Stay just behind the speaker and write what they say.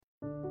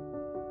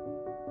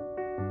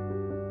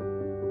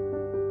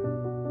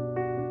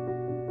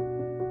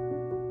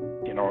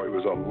It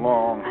was a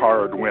long,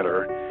 hard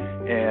winter,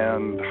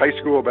 and high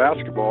school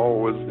basketball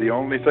was the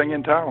only thing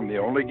in town, the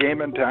only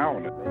game in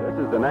town. This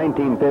is the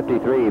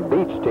 1953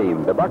 Beach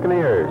team, the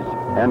Buccaneers,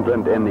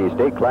 entrant in the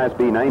State Class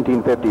B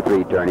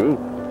 1953 tourney,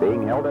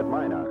 being held at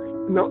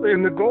Minot. No,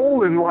 and the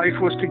goal in life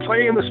was to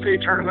play in the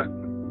state tournament.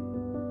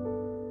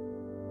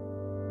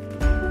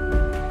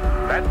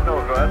 That's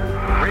no good.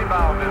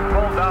 Rebound is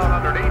pulled down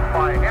underneath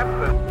by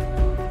Henson.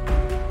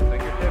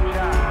 Fingertip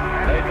shot.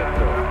 They just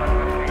do it.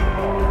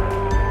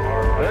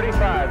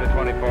 35 to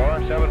 24.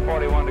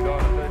 7:41 to go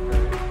in the third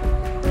period.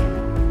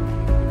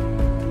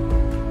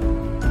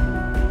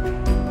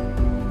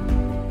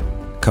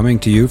 Coming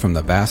to you from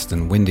the vast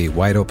and windy,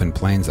 wide-open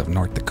plains of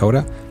North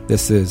Dakota,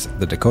 this is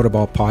the Dakota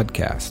Ball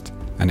Podcast,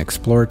 an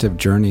explorative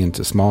journey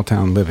into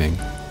small-town living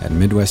and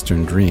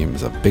Midwestern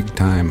dreams of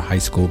big-time high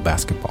school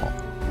basketball.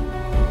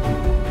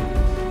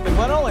 The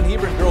Glen Olin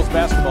Hebron girls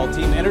basketball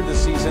team entered the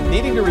season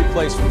needing to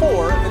replace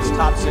 4 of its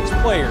top 6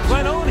 players.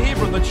 Glen Olin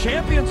Hebron, the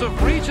champions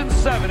of Region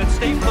 7 at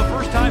state for the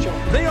first time.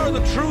 They are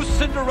the true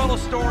Cinderella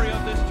story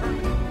of this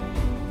tournament.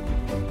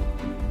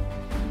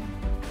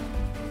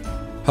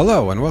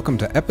 Hello, and welcome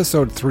to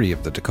Episode 3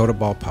 of the Dakota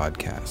Ball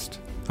Podcast.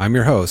 I'm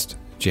your host,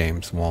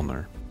 James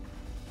Woolner.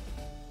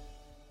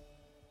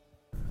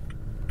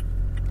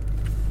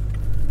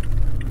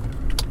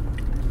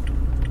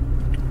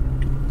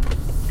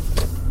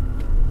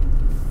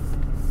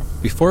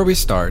 Before we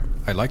start,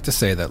 I'd like to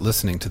say that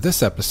listening to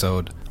this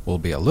episode will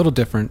be a little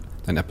different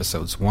than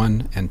episodes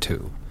 1 and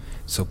 2,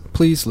 so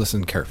please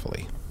listen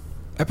carefully.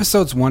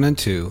 Episodes 1 and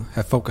 2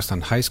 have focused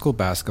on high school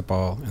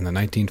basketball in the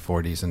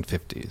 1940s and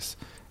 50s,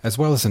 as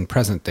well as in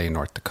present-day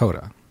North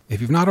Dakota.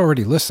 If you've not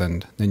already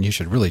listened, then you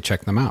should really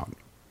check them out.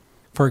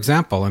 For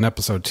example, in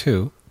episode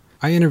 2,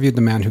 I interviewed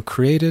the man who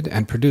created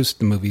and produced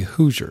the movie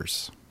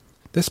Hoosiers.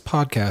 This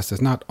podcast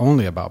is not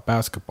only about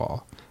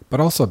basketball,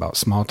 but also about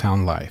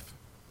small-town life.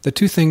 The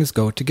two things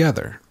go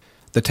together.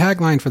 The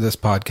tagline for this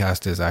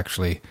podcast is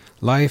actually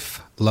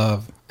Life,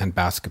 Love, and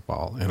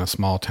Basketball in a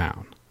Small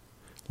Town.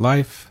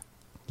 Life,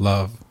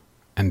 Love,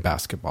 and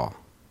Basketball.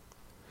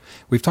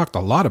 We've talked a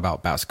lot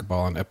about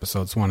basketball in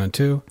episodes 1 and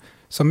 2,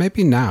 so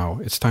maybe now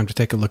it's time to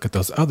take a look at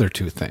those other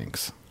two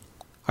things.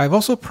 I've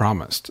also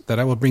promised that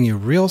I will bring you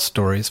real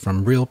stories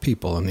from real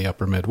people in the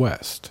upper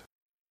Midwest.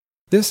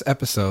 This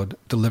episode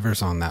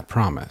delivers on that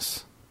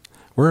promise.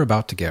 We're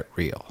about to get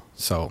real,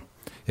 so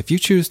if you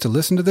choose to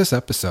listen to this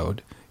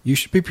episode, you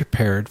should be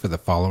prepared for the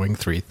following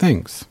 3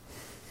 things.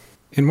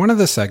 In one of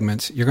the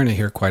segments, you're going to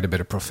hear quite a bit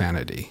of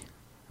profanity,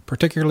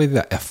 particularly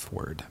the F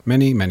word,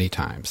 many, many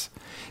times.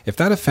 If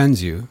that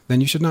offends you,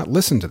 then you should not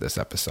listen to this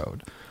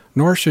episode,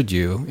 nor should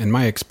you, in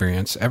my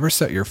experience, ever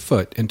set your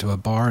foot into a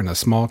bar in a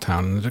small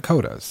town in the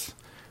Dakotas.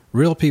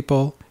 Real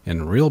people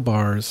in real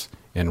bars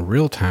in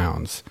real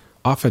towns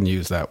often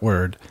use that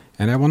word,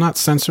 and I will not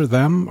censor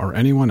them or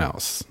anyone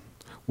else.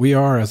 We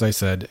are, as I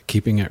said,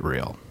 keeping it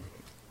real.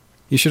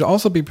 You should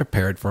also be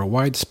prepared for a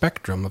wide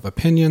spectrum of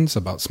opinions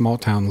about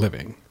small-town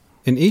living.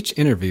 In each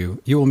interview,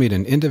 you will meet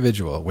an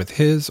individual with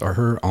his or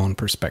her own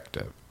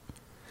perspective.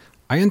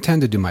 I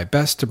intend to do my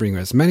best to bring you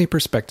as many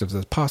perspectives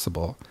as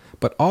possible,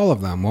 but all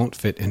of them won't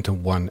fit into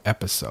one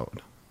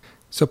episode.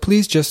 So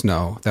please just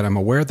know that I'm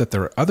aware that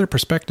there are other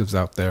perspectives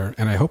out there,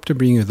 and I hope to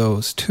bring you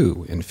those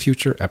too in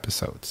future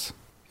episodes.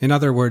 In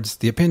other words,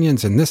 the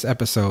opinions in this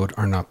episode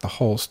are not the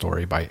whole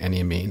story by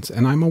any means,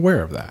 and I'm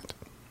aware of that.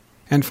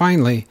 And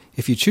finally,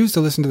 if you choose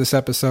to listen to this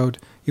episode,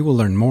 you will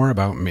learn more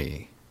about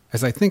me.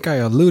 As I think I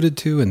alluded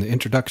to in the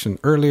introduction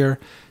earlier,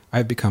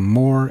 I've become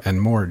more and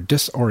more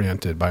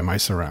disoriented by my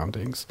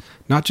surroundings,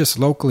 not just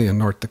locally in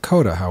North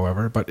Dakota,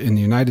 however, but in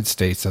the United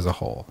States as a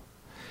whole.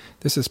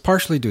 This is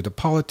partially due to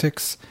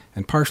politics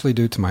and partially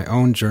due to my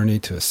own journey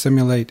to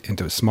assimilate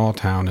into a small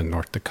town in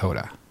North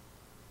Dakota.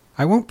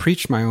 I won't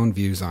preach my own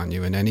views on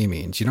you in any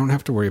means, you don't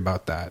have to worry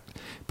about that,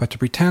 but to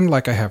pretend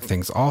like I have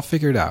things all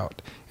figured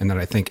out and that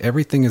I think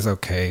everything is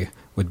okay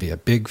would be a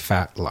big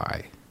fat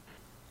lie.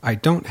 I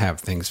don't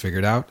have things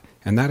figured out,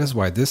 and that is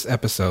why this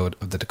episode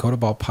of the Dakota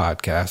Ball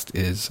Podcast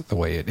is the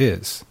way it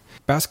is.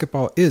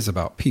 Basketball is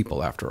about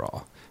people, after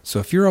all, so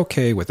if you're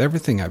okay with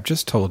everything I've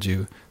just told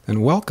you,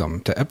 then welcome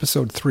to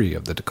episode 3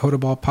 of the Dakota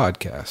Ball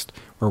Podcast,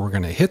 where we're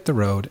going to hit the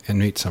road and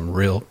meet some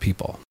real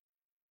people.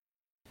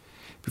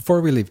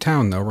 Before we leave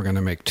town, though, we're going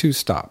to make 2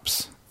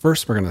 stops.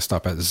 First, we're going to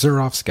stop at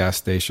Zuroff's gas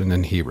station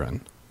in Hebron.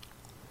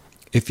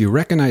 If you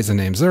recognize the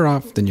name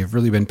Zuroff, then you've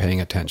really been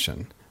paying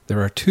attention. There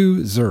are 2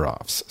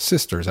 Zuroffs,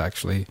 sisters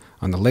actually,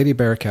 on the Lady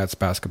Bearcats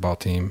basketball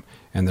team,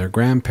 and their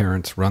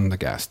grandparents run the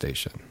gas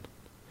station.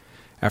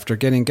 After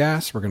getting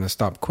gas, we're going to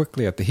stop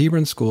quickly at the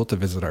Hebron School to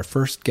visit our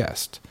first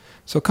guest.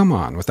 So come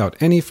on, without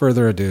any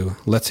further ado,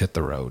 let's hit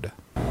the road.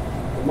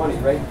 The money's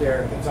right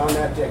there. It's on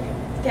that ticket.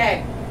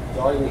 Okay. That's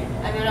all you need.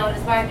 I'm going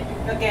to Spark.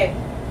 Okay.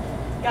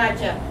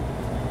 Gotcha.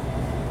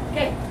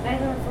 Okay,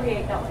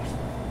 $948.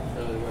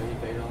 So what you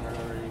paid on it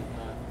already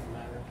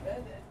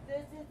matter?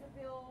 This is the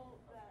bill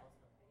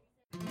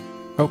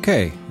that...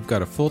 Okay, we've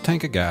got a full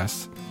tank of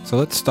gas, so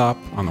let's stop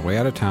on the way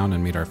out of town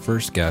and meet our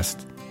first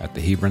guest at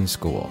the Hebron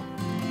School.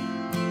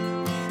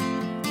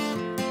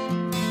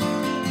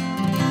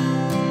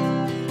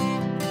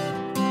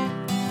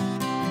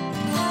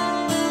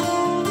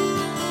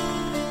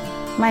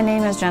 My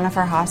name is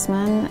Jennifer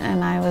Hossman,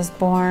 and I was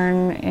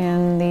born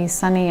in the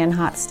sunny and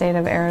hot state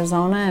of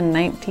Arizona in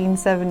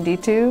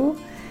 1972.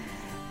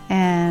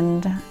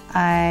 And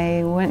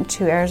I went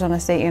to Arizona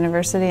State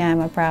University.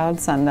 I'm a proud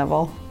Sun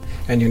Devil.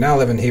 And you now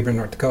live in Hebron,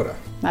 North Dakota.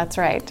 That's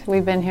right.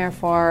 We've been here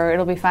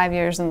it'll be 5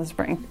 years in the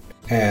spring.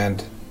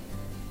 And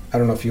I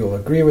don't know if you'll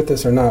agree with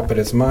this or not, but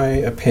it's my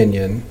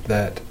opinion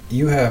that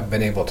you have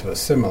been able to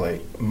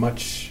assimilate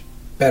much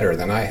better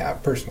than I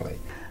have personally.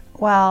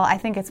 Well, I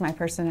think it's my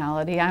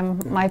personality.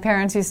 My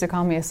parents used to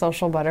call me a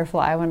social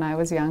butterfly when I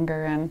was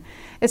younger, and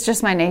it's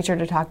just my nature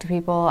to talk to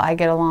people. I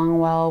get along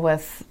well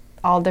with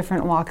all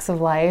different walks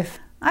of life.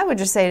 I would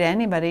just say to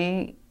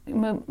anybody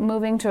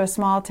moving to a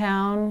small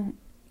town,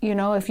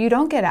 if you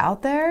don't get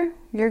out there,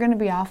 you're going to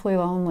be awfully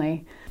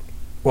lonely.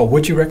 Well,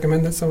 would you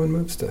recommend that someone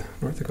moves to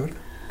North Dakota?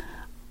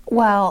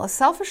 Well,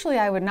 selfishly,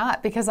 I would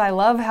not, because I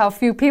love how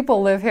few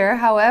people live here.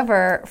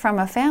 However, from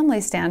a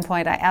family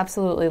standpoint, I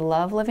absolutely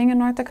love living in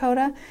North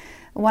Dakota.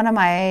 One of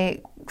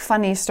my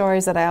funny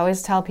stories that I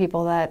always tell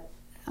people that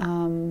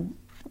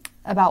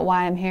about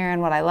why I'm here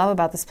and what I love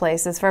about this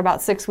place is for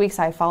about 6 weeks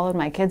I followed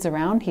my kids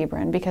around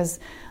Hebron, because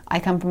I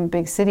come from a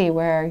big city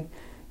where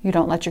you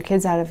don't let your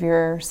kids out of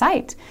your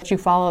sight. You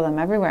follow them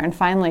everywhere. And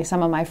finally,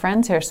 some of my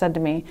friends here said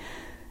to me,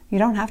 "You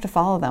don't have to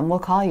follow them, we'll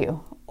call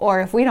you. Or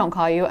if we don't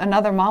call you,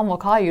 another mom will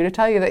call you to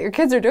tell you that your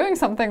kids are doing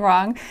something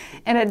wrong."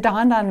 And it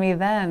dawned on me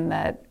then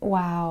that,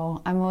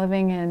 wow, I'm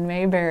living in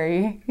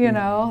Mayberry,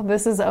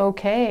 this is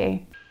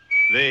okay.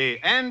 The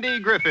Andy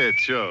Griffith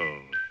Show,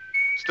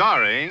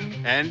 starring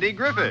Andy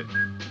Griffith,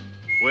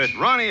 with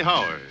Ronnie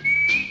Howard.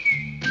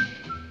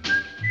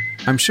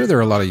 I'm sure there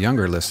are a lot of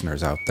younger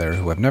listeners out there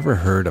who have never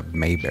heard of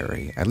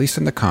Mayberry, at least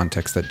in the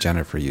context that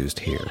Jennifer used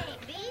here.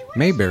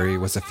 Mayberry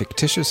was a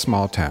fictitious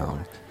small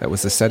town that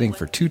was the setting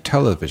for 2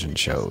 television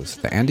shows,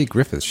 The Andy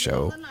Griffith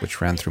Show, which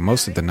ran through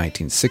most of the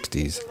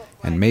 1960s,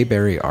 and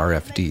Mayberry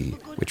RFD,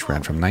 which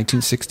ran from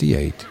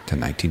 1968 to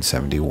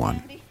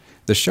 1971.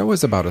 The show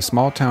is about a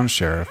small-town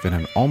sheriff in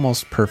an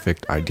almost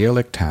perfect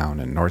idyllic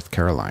town in North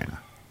Carolina.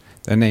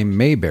 The name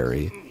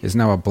Mayberry is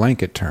now a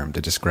blanket term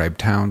to describe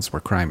towns where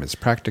crime is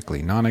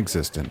practically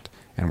non-existent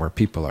and where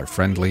people are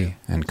friendly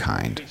and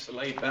kind.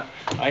 We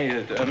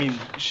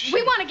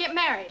want to get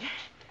married.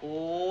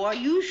 Oh, are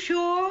you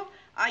sure?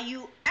 Are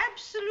you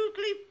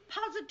absolutely,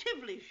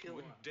 positively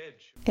sure?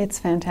 It's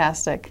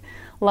fantastic.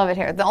 Love it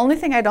here. The only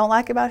thing I don't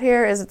like about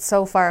here is it's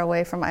so far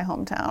away from my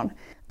hometown.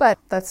 But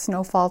that's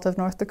no fault of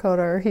North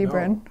Dakota or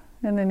Hebron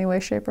in any way,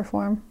 shape, or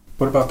form.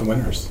 What about the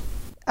winters?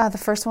 The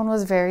first one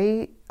was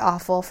very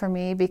awful for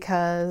me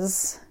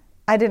because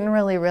I didn't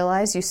really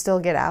realize you still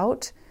get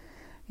out.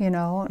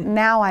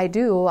 Now I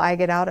do. I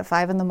get out at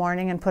 5 in the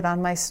morning and put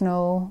on my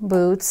snow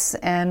boots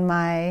and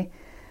my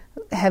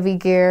heavy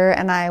gear,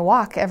 and I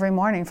walk every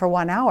morning for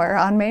 1 hour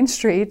on Main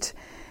Street,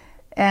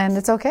 and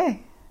it's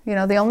okay.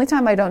 The only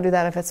time I don't do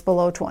that if it's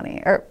below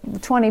 20 or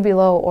 20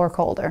 below or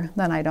colder,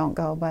 then I don't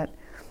go. But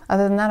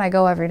other than that, I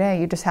go every day.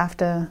 You just have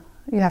to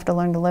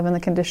learn to live in the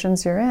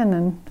conditions you're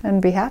in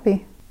and be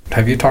happy.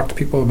 Have you talked to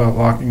people about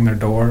locking their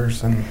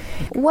doors?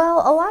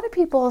 Well, a lot of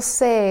people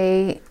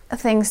say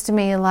things to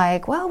me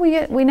like, well,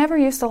 we never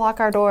used to lock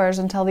our doors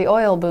until the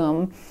oil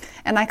boom.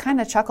 And I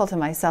kind of chuckle to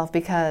myself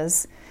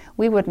because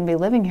we wouldn't be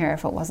living here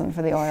if it wasn't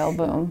for the oil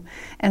boom.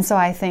 And so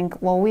I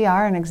think, well, we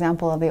are an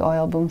example of the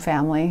oil boom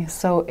family.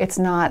 So it's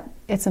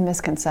a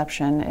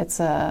misconception. It's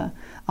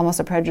almost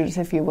a prejudice,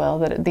 if you will,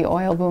 that the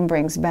oil boom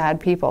brings bad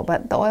people.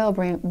 But the oil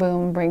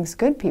boom brings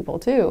good people,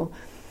 too.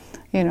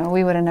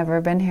 We would have never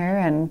been here,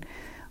 and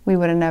we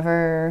would have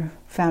never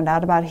found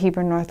out about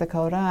Hebron, North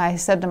Dakota. I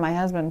said to my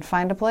husband,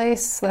 find a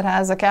place that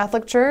has a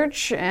Catholic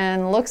church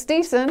and looks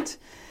decent.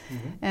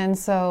 Mm-hmm. And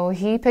so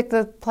he picked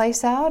the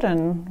place out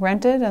and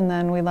rented, and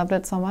then we loved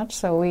it so much,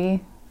 so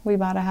we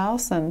bought a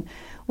house, and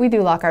we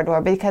do lock our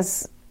door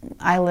because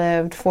I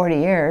lived 40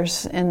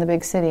 years in the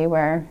big city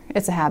where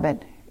it's a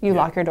habit. You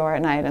lock your door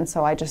at night, and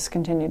so I just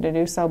continue to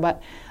do so.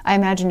 But I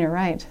imagine you're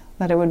right,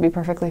 that it would be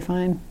perfectly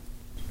fine.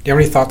 Do you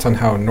have any thoughts on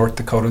how North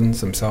Dakotans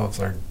themselves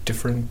are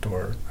different?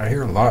 Or I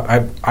hear a lot.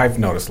 I've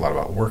noticed a lot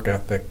about work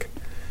ethic,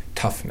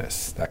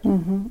 toughness,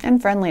 and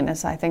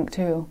friendliness. I think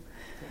too.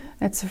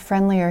 It's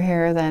friendlier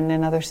here than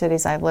in other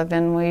cities I've lived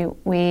in.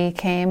 We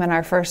came, and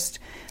our first.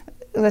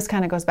 This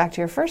kind of goes back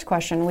to your first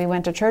question. We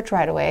went to church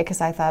right away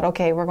because I thought,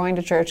 okay, we're going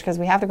to church because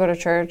we have to go to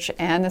church,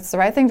 and it's the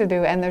right thing to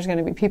do, and there's going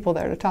to be people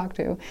there to talk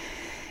to.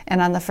 And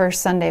on the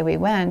first Sunday we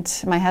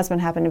went, my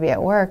husband happened to be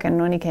at work,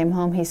 and when he came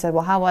home, he said,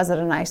 well, how was it?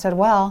 And I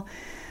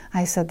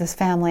said, this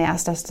family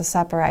asked us to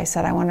supper. I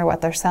said, I wonder what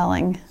they're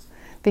selling.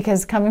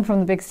 Because coming from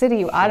the big city,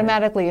 you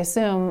automatically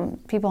assume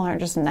people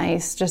aren't just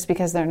nice just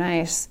because they're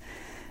nice.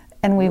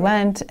 And we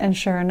went, and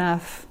sure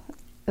enough,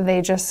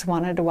 they just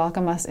wanted to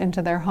welcome us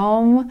into their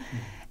home.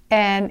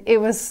 And it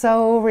was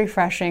so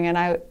refreshing, and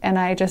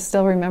I just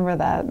still remember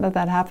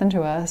that happened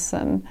to us,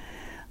 and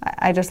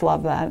I just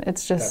love that.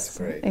 It's just,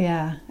 that's great.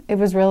 Yeah, it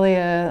was really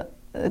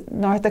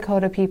North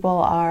Dakota people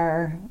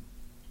are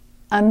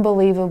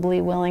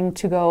unbelievably willing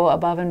to go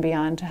above and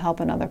beyond to help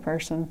another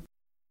person.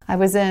 I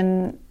was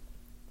in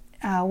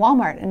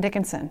Walmart in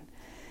Dickinson.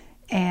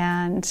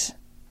 And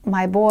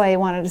my boy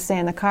wanted to stay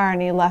in the car,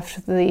 and he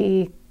left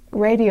the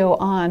radio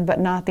on but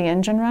not the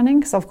engine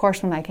running. So of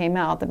course when I came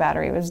out, the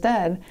battery was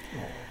dead.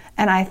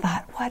 And I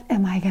thought, what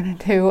am I going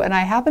to do? And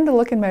I happened to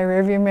look in my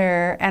rearview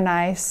mirror, and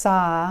I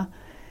saw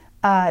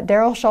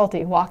Daryl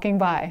Schulte walking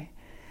by.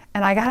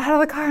 And I got out of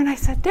the car and I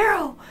said,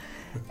 Daryl!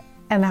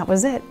 And that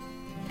was it.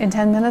 In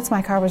 10 minutes,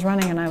 my car was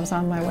running and I was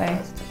on my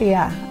way.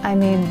 Yeah, I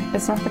mean,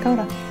 it's North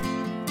Dakota.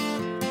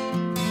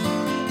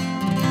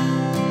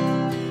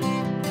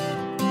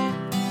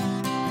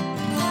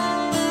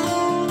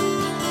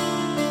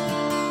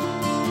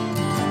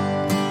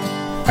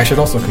 I should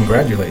also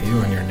congratulate you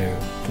on your new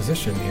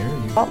position here.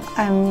 Well,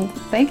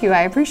 thank you.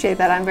 I appreciate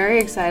that. I'm very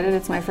excited.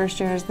 It's my first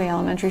year as the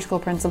elementary school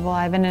principal.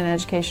 I've been in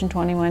education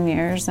 21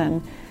 years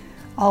and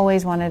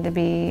always wanted to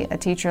be a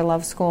teacher,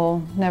 loved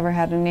school, never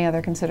had any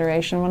other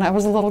consideration when I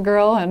was a little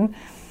girl. And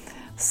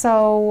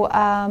so,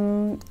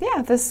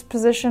 yeah, this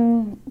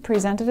position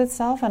presented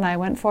itself and I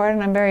went for it,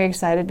 and I'm very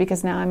excited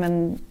because now I'm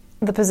in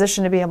the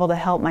position to be able to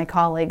help my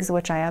colleagues,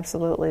 which I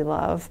absolutely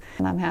love.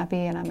 And I'm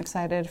happy and I'm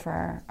excited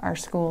for our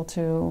school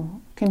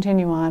to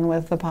continue on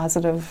with the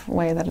positive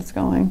way that it's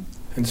going.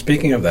 And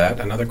speaking of that,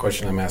 another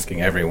question I'm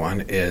asking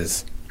everyone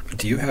is,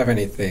 do you have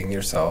anything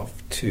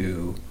yourself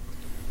to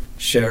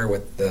share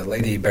with the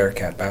Lady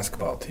Bearcat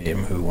basketball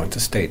team who went to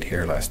state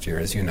here last year,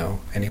 as you know?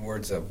 Any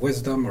words of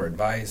wisdom or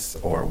advice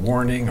or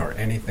warning or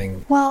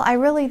anything? Well, I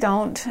really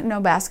don't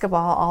know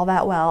basketball all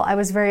that well. I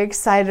was very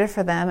excited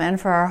for them and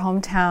for our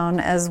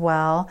hometown as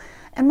well.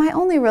 And my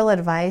only real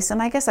advice,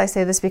 and I guess I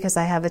say this because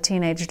I have a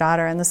teenage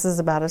daughter, and this is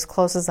about as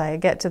close as I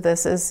get to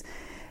this, is,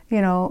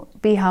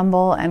 be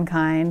humble and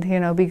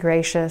kind, be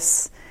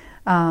gracious.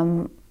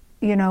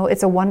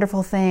 It's a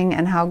wonderful thing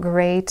and how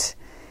great,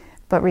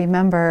 but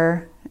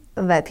remember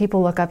that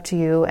people look up to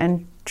you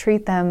and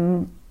treat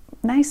them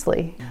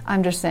nicely.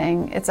 I'm just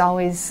saying, it's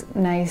always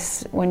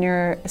nice when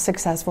you're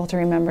successful to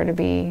remember to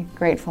be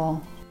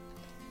grateful.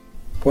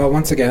 Well,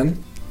 once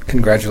again,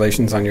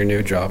 congratulations on your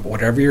new job.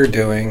 Whatever you're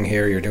doing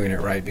here, you're doing it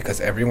right,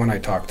 because everyone I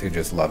talk to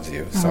just loves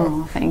you.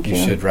 So thank you.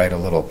 You should write a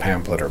little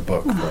pamphlet or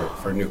book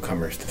for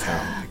newcomers to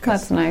town.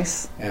 That's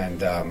nice.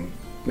 And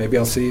maybe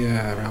I'll see you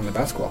around the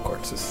basketball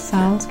courts.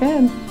 Sounds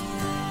good.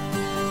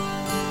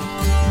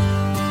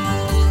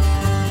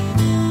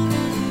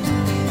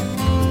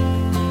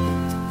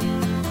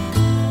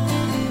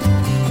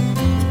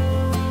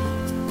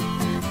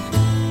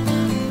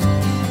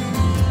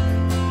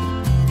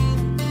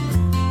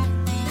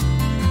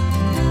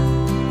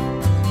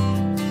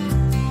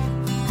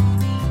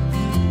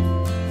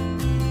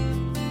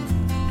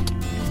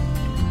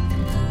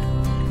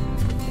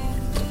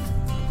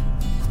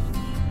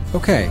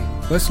 Okay,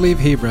 let's leave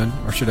Hebron,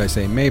 or should I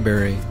say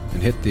Mayberry,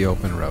 and hit the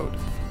open road.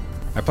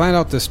 I planned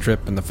out this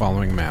trip in the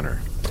following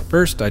manner.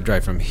 First, I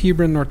drive from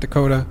Hebron, North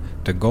Dakota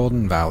to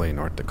Golden Valley,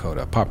 North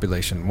Dakota,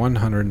 population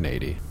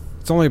 180.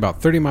 It's only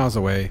about 30 miles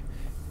away,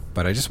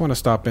 but I just want to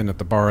stop in at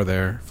the bar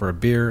there for a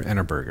beer and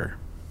a burger.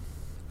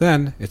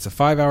 Then, it's a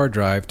 5-hour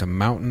drive to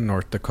Mountain,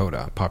 North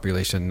Dakota,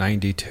 population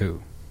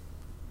 92.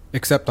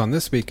 Except on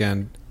this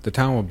weekend, the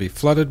town will be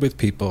flooded with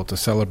people to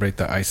celebrate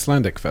the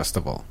Icelandic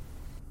Festival.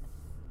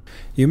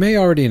 You may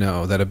already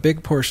know that a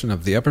big portion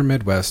of the upper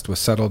Midwest was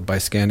settled by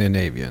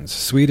Scandinavians,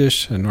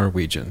 Swedish and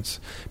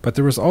Norwegians, but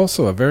there was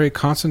also a very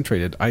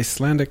concentrated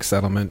Icelandic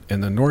settlement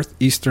in the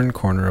northeastern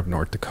corner of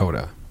North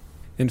Dakota.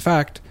 In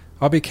fact,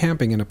 I'll be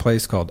camping in a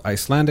place called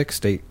Icelandic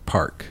State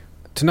Park.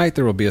 Tonight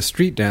there will be a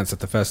street dance at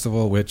the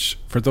festival, which,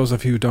 for those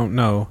of you who don't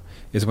know,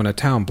 is when a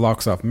town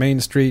blocks off Main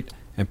Street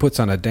and puts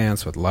on a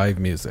dance with live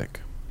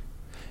music.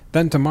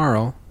 Then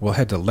tomorrow, we'll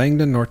head to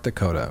Langdon, North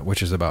Dakota,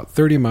 which is about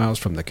 30 miles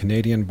from the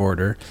Canadian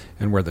border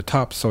and where the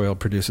topsoil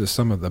produces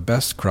some of the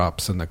best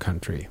crops in the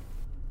country.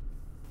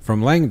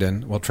 From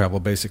Langdon, we'll travel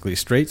basically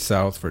straight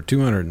south for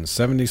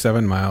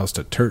 277 miles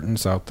to Turton,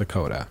 South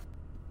Dakota.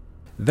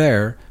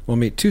 There, we'll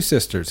meet two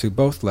sisters who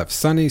both left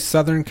sunny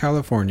Southern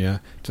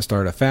California to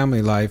start a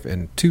family life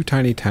in two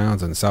tiny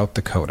towns in South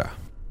Dakota.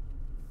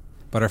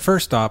 But our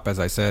first stop, as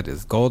I said,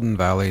 is Golden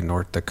Valley,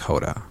 North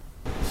Dakota.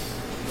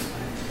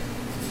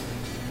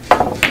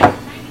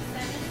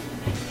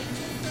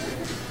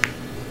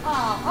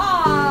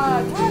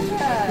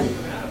 Tasha!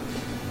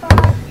 Fuck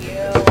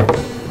you.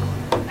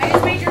 I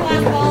just made your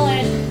last ball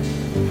in.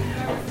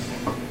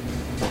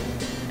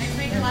 I just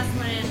made your last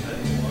one in.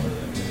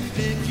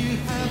 Did you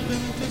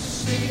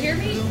hear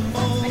me?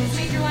 I just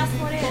made your last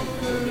one in.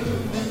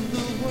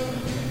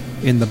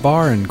 In the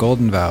bar in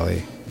Golden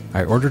Valley,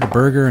 I ordered a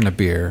burger and a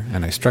beer,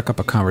 and I struck up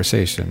a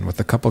conversation with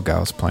a couple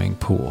gals playing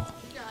pool.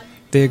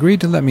 They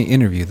agreed to let me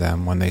interview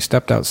them when they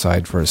stepped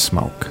outside for a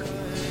smoke.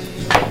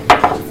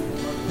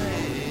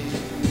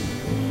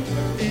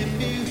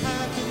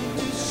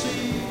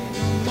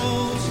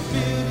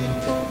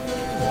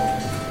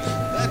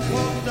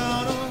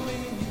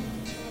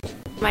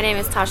 My name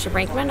is Tasha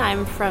Brinkman.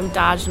 I'm from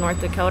Dodge,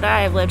 North Dakota.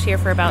 I've lived here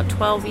for about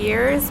 12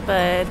 years,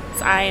 but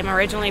I am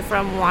originally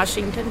from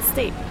Washington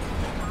State.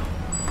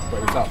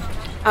 What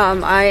yourself?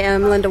 I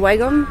am Linda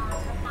Wegum.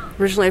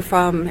 originally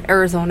from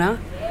Arizona.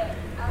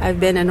 I've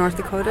been in North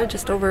Dakota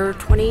just over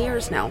 20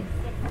 years now.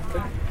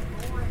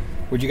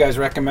 Would you guys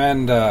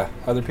recommend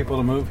other people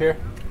to move here?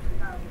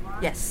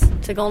 Yes.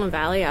 To Golden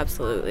Valley,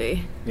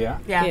 absolutely. Yeah?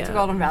 Yeah, to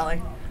Golden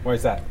Valley. Why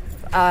is that?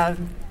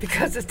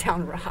 Because this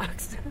town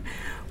rocks.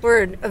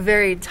 We're a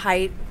very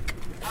tight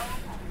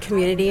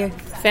community.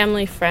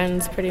 Family,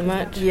 friends, pretty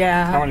much.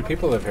 Yeah. How many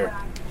people live here?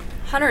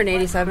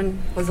 187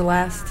 was the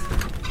last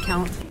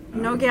count.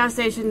 No gas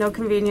station, no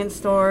convenience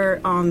store.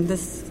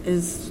 This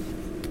is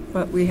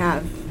what we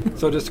have.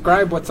 So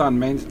describe what's on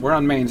Main. We're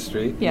on Main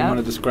Street. Yeah. You want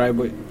to describe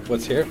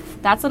what's here?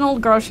 That's an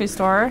old grocery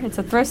store. It's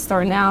a thrift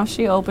store now.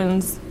 She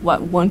opens,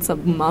 once a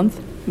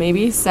month,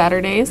 maybe,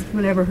 Saturdays.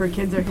 Whenever her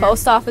kids are here.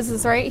 Post office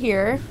is right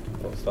here.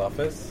 Post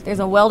office. There's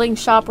a welding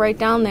shop right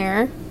down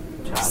there.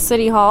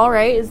 City Hall,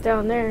 right, is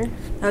down there.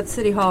 That's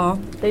City Hall.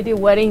 They do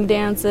wedding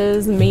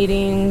dances,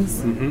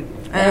 meetings,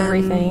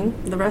 everything.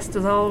 The rest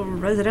is all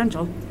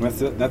residential.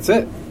 That's it. That's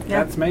it. Yep.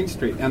 That's Main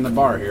Street. And the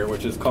bar here,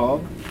 which is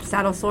called?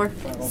 Saddle Sore.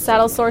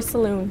 Saddle Sore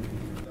Saloon.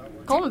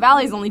 Golden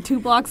Valley is only 2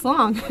 blocks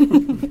long.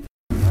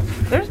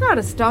 There's not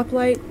a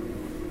stoplight,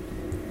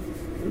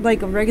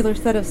 like a regular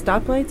set of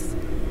stoplights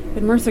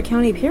in Mercer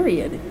County,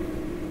 period.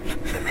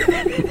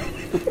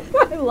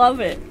 I love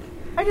it.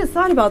 I just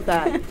thought about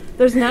that.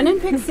 There's none in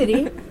Pick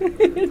City.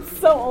 It's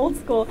so old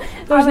school.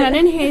 There's none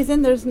in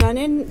Hazen. There's none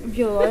in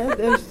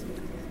Beulah.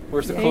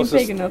 Where's the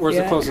closest? Where's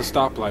the closest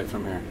stoplight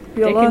from here?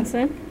 Beulah.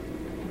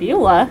 Dickinson.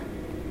 Beulah.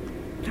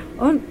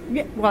 Oh,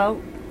 yeah,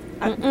 well,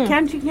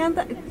 can't you count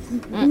that?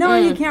 No,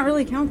 you can't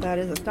really count that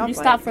as a stoplight. You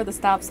stop for the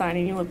stop sign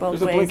and you look both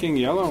There's ways. a blinking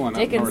yellow one up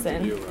north of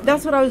Dickinson. Beulah.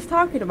 That's what I was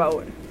talking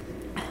about.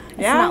 It's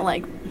not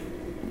like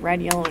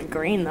red, yellow, and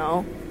green,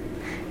 though.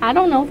 I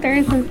don't know if there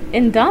is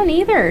in Dunn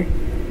either.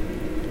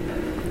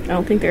 I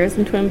don't think there is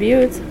in Twin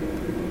Buttes.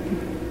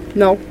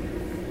 No.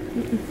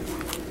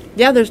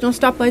 Yeah, there's no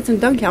stoplights in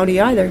Dunn County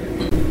either.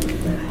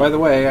 By the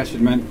way, I should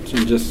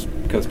mention, just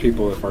because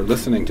people are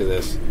listening to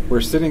this,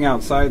 we're sitting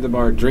outside the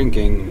bar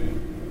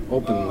drinking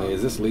openly.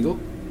 Is this legal?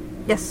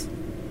 Yes.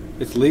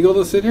 It's legal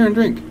to sit here and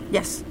drink?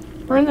 Yes.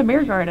 We're in the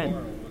beer garden.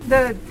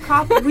 The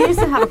cop, we used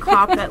to have a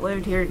cop that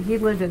lived here. He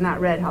lived in that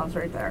red house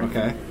right there.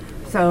 Okay.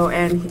 So,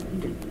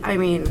 I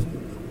mean,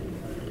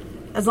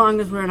 as long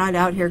as we're not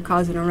out here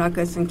causing a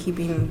ruckus and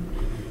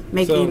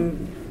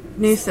making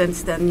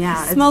nuisance, then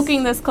yeah.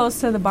 Smoking this close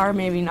to the bar,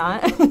 maybe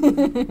not.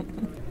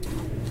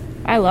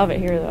 I love it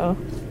here, though.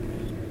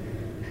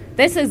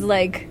 This is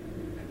like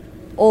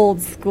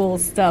old school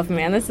stuff,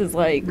 man. This is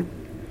like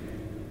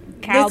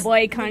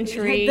cowboy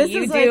country.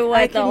 You do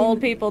what the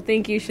old people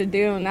think you should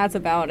do, and that's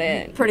about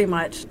it. Pretty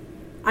much.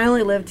 I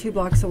only live 2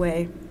 blocks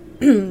away,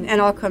 and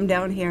I'll come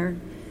down here,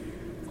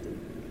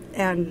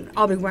 and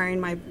I'll be wearing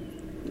my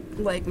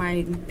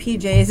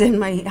PJs and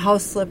my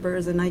house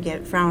slippers, and I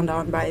get frowned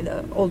on by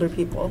the older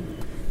people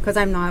because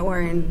I'm not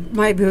wearing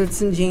my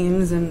boots and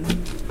jeans and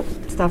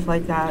stuff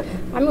like that.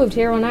 I moved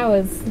here when I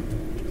was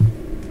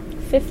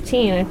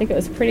 15. I think it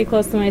was pretty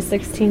close to my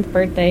 16th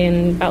birthday,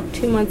 and about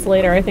 2 months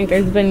later, I think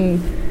there's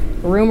been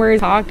rumors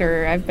talked,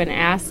 or I've been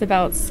asked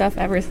about stuff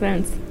ever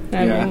since.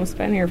 I've almost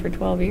been here for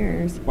 12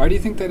 years. Why do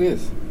you think that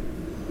is?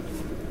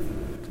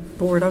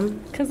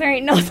 Boredom. Because there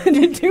ain't nothing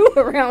to do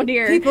around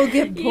here. People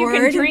get bored.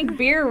 You can drink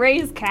beer,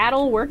 raise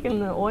cattle, work in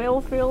the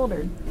oil field,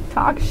 or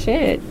talk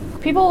shit.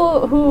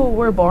 People who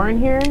were born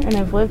here and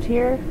have lived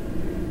here,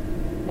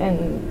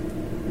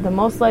 and the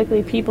most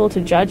likely people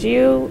to judge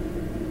you,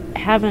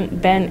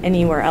 haven't been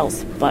anywhere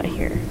else but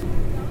here.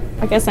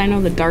 I guess I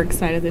know the dark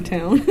side of the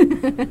town.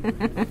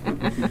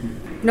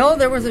 No,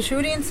 there was a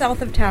shooting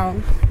south of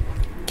town.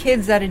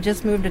 Kids that had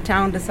just moved to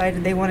town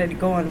decided they wanted to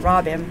go and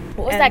rob him.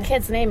 What was that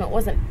kid's name? It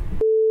wasn't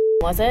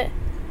was it?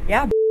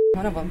 Yeah,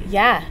 one of them.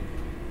 Yeah.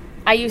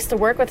 I used to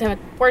work with him at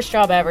the worst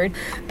job ever,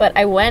 but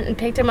I went and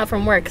picked him up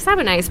from work because I'm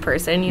a nice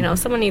person, you know.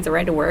 Someone needs a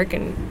right to work,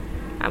 and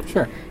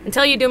sure.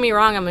 Until you do me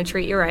wrong, I'm going to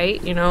treat you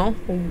right, you know.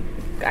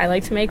 I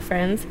like to make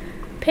friends.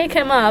 Pick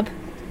him up,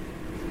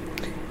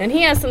 and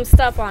he has some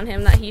stuff on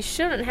him that he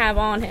shouldn't have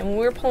on him.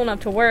 We're pulling up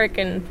to work,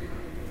 and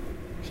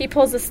he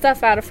pulls the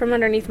stuff out from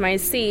underneath my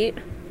seat,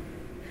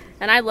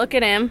 and I look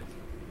at him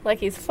like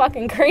he's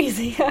fucking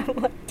crazy. I'm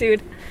like,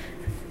 dude,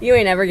 you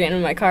ain't ever getting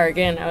in my car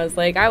again. I was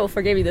like, I will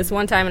forgive you this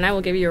one time, and I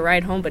will give you a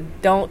ride home,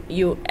 but don't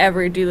you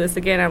ever do this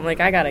again. I'm like,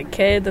 I got a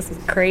kid. This is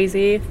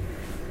crazy.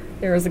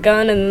 There was a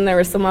gun, and then there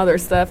was some other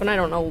stuff, and I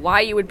don't know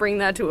why you would bring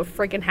that to a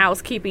freaking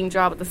housekeeping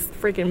job at this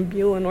freaking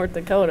Beulah, North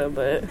Dakota,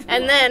 but...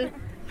 And then,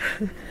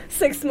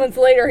 6 months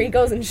later, he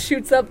goes and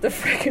shoots up the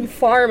freaking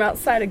farm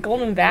outside of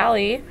Golden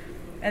Valley.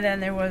 And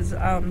then there was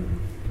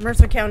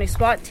Mercer County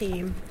SWAT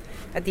team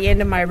at the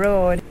end of my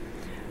road.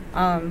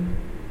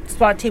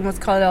 SWAT team was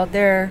called out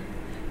there.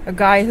 A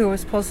guy who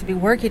was supposed to be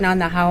working on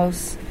the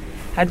house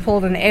had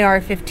pulled an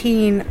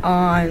AR-15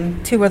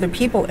 on 2 other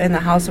people in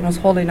the house and was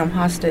holding them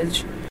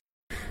hostage.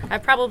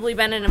 I've probably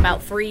been in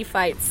about 3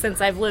 fights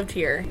since I've lived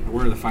here.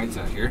 Where are the fights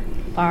at here?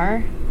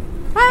 Bar.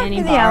 Any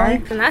in the bar. alley.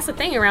 And that's the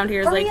thing around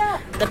here is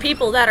the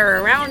people that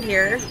are around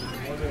here,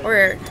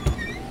 or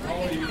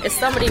if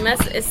somebody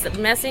is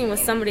messing with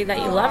somebody that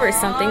you love or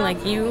something,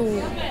 like,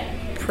 you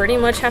pretty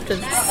much have to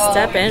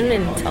step in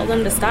and tell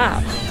them to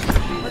stop.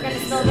 We're gonna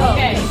still go.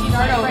 Okay,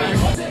 start over.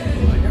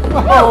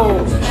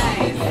 Whoa!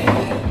 Nice.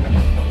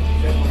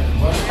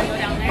 Go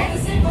down there.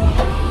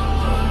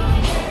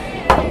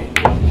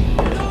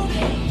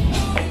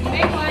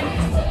 Make one.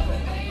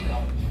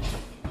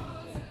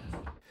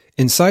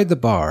 Inside the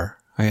bar,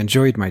 I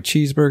enjoyed my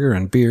cheeseburger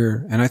and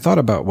beer, and I thought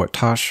about what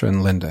Tasha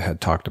and Linda had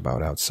talked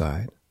about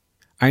outside.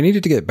 I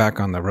needed to get back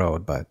on the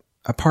road, but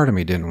a part of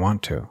me didn't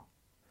want to.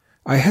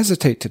 I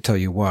hesitate to tell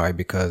you why,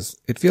 because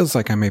it feels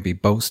like I may be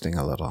boasting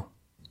a little.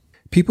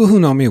 People who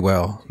know me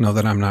well know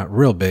that I'm not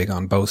real big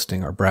on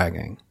boasting or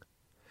bragging.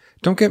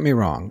 Don't get me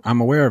wrong, I'm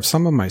aware of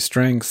some of my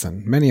strengths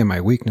and many of my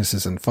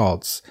weaknesses and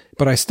faults,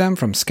 but I stem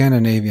from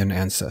Scandinavian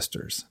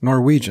ancestors,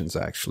 Norwegians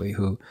actually,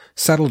 who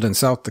settled in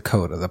South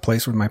Dakota, the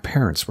place where my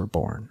parents were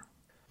born.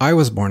 I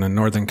was born in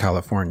Northern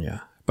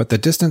California, but the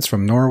distance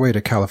from Norway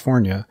to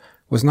California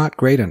was not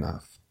great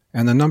enough,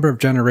 and the number of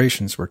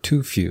generations were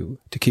too few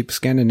to keep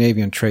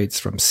Scandinavian traits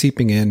from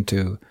seeping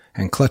into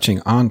and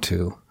clutching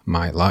onto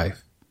my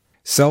life.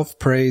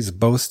 Self-praise,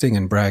 boasting,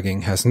 and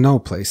bragging has no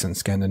place in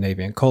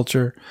Scandinavian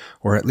culture,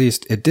 or at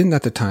least it didn't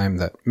at the time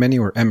that many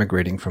were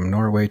emigrating from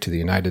Norway to the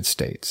United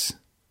States.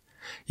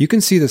 You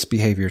can see this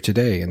behavior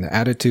today in the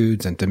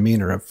attitudes and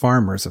demeanor of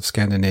farmers of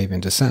Scandinavian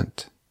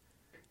descent.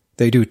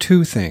 They do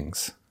two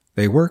things.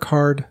 They work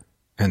hard,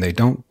 and they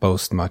don't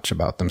boast much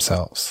about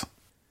themselves.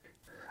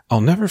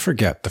 I'll never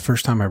forget the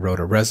first time I wrote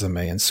a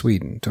resume in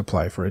Sweden to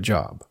apply for a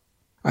job.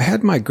 I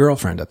had my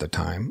girlfriend at the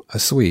time, a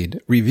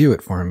Swede, review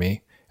it for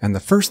me, and the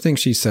first thing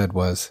she said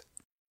was,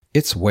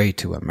 "It's way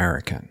too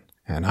American."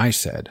 And I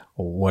said,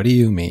 "What do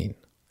you mean?"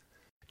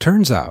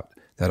 Turns out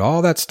that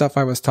all that stuff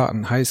I was taught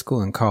in high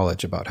school and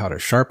college about how to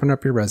sharpen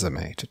up your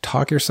resume, to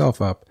talk yourself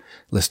up,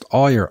 list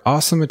all your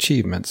awesome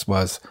achievements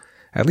was,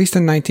 at least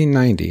in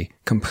 1990,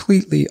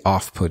 completely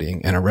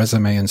off-putting in a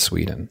resume in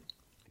Sweden.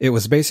 It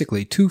was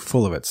basically too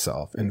full of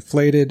itself,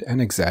 inflated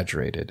and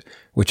exaggerated,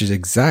 which is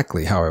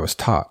exactly how I was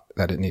taught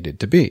that it needed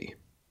to be.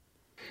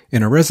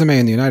 In a resume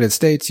in the United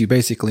States, you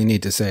basically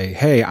need to say,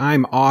 "Hey,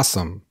 I'm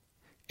awesome."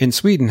 In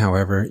Sweden,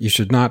 however, you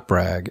should not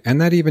brag, and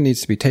that even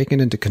needs to be taken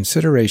into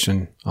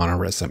consideration on a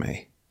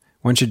resume.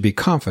 One should be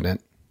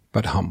confident,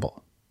 but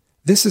humble.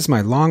 This is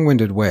my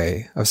long-winded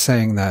way of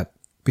saying that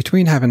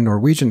between having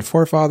Norwegian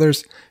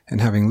forefathers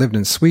and having lived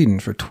in Sweden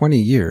for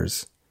 20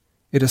 years,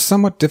 it is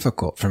somewhat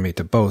difficult for me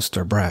to boast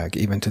or brag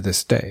even to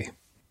this day.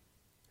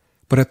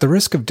 But at the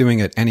risk of doing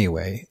it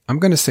anyway, I'm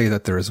going to say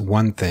that there is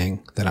one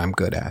thing that I'm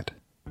good at.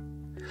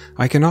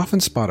 I can often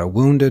spot a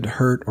wounded,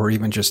 hurt, or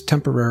even just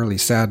temporarily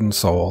saddened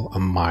soul a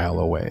mile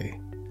away.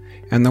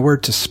 And the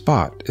word to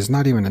spot is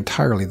not even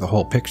entirely the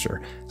whole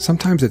picture.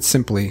 Sometimes it's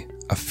simply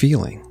a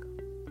feeling.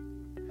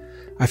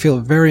 I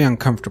feel very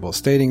uncomfortable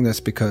stating this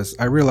because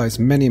I realize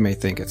many may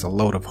think it's a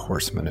load of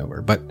horse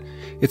manure, but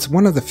it's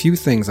one of the few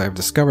things I've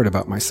discovered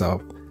about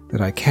myself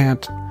that I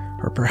can't,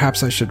 or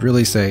perhaps I should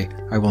really say,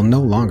 I will no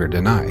longer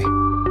deny.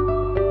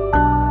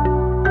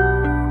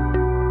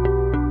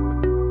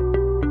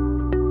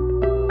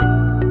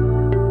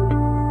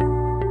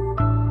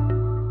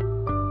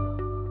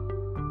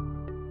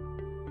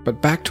 But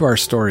back to our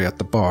story at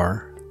the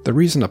bar, the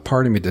reason a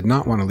part of me did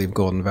not want to leave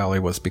Golden Valley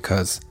was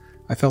because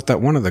I felt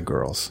that one of the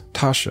girls,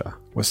 Tasha,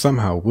 was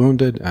somehow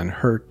wounded and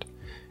hurt,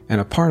 and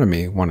a part of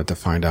me wanted to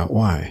find out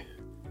why.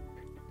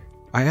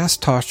 I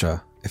asked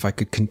Tasha if I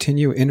could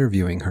continue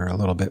interviewing her a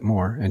little bit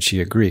more, and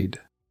she agreed.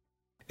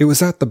 It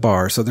was at the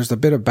bar, so there's a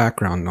bit of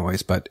background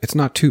noise, but it's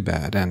not too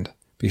bad, and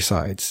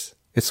besides,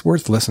 it's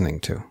worth listening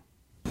to.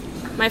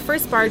 My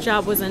first bar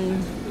job was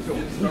in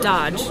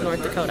Dodge,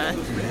 North Dakota.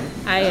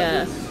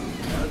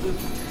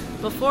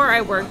 Before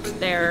I worked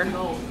there,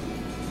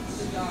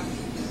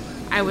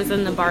 I was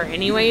in the bar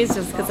anyways,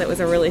 just because it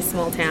was a really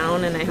small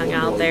town and I hung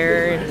out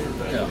there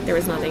and there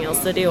was nothing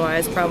else to do. I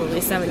was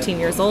probably 17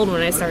 years old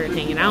when I started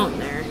hanging out in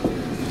there.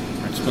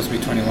 Aren't you supposed to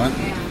be 21?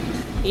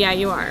 Yeah,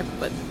 you are.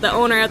 But the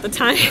owner at the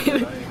time,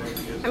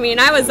 I mean,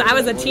 I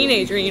was a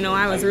teenager, you know,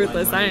 I was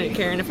ruthless. I didn't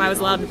care, and if I was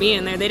allowed to be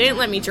in there, they didn't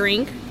let me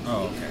drink.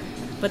 Oh, okay.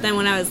 But then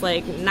when I was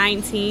like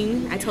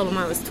 19, I told them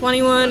I was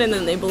 21, and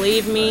then they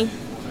believed me.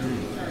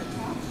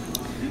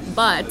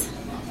 But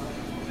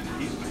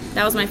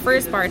that was my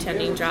first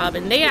bartending job,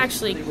 and they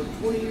actually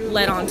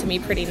led on to me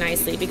pretty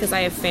nicely because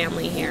I have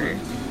family here.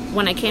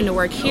 When I came to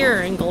work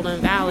here in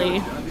Golden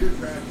Valley,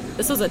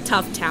 this was a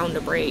tough town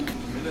to break.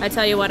 I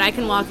tell you what, I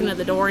can walk into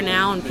the door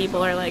now and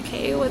people are like,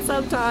 "Hey, what's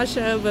up,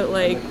 Tasha?" But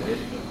like,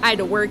 I had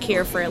to work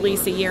here for at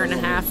least a year and a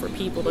half for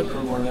people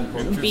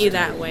to be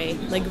that way.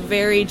 Like,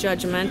 very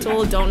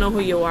judgmental, don't know who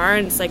you are,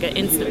 and it's like an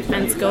instant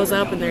fence goes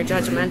up and they're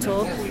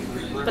judgmental.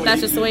 But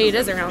that's just the way it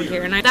is around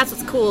here, and that's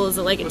what's cool, is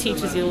that like it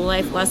teaches you the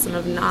life lesson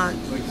of not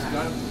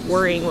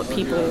worrying what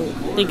people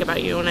think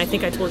about you. And I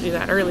think I told you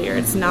that earlier.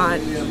 It's not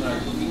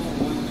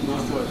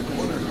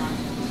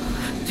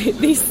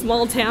these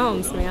small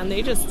towns, man.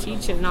 They just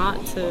teach you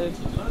not to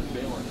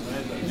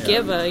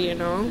give a, you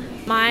know.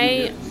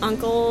 My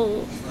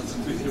uncle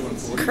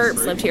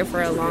Kurt's lived here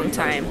for a long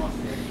time.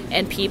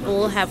 And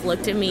people have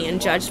looked at me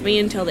and judged me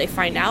until they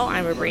find out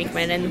I'm a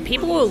Brinkman. And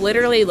people will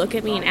literally look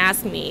at me and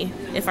ask me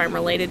if I'm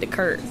related to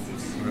Kurt.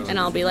 And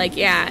I'll be like,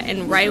 yeah.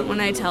 And right when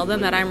I tell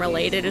them that I'm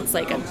related, it's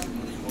like a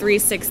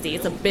 360.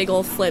 It's a big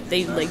old flip.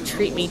 They like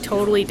treat me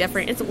totally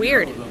different. It's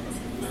weird.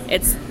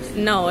 It's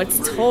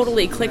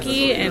totally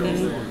cliquey,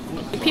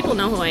 and people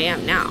know who I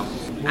am now.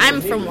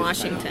 I'm from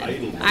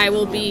Washington. I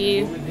will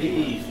be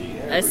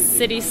a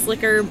city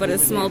slicker but a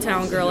small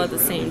town girl at the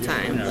same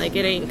time. Like,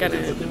 it ain't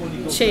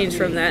gonna change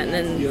from that. And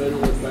then,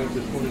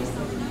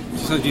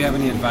 so do you have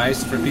any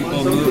advice for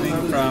people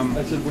moving from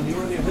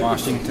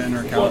Washington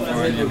or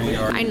California, New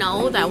York? I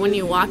know that when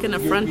you walk in the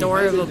front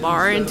door of a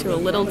bar into a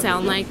little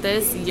town like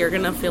this, you're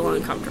gonna feel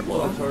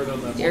uncomfortable.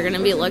 You're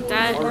gonna be looked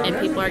at and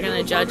people are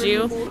gonna judge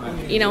you.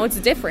 You know, it's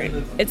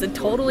different. It's a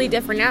totally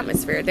different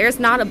atmosphere. There's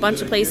not a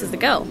bunch of places to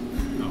go.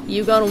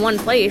 You go to one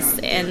place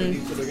and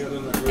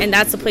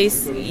that's the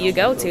place you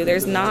go to.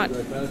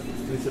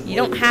 You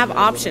don't have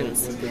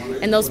options.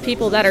 And those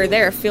people that are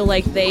there feel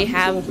like they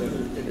have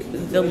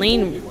the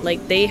lane,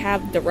 like they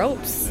have the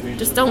ropes.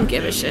 Just don't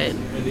give a shit.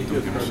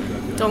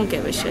 Don't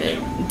give a shit.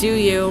 Do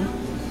you.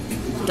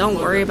 Don't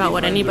worry about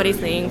what anybody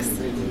thinks.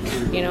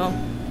 You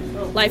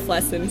know, life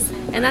lessons.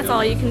 And that's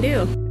all you can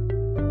do.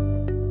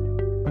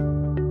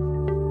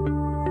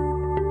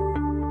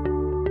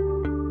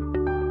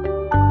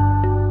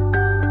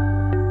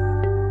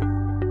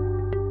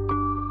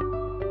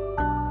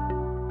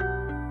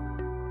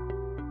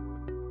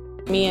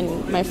 Me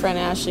and my friend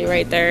Ashley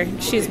right there,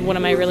 she's one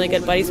of my really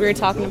good buddies. We were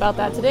talking about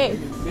that today.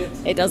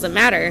 It doesn't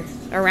matter.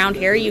 Around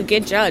here, you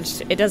get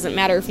judged. It doesn't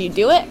matter if you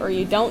do it or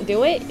you don't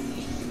do it.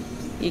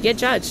 You get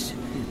judged.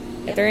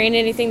 If there ain't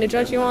anything to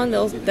judge you on,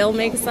 they'll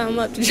make something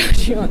up to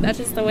judge you on. That's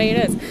just the way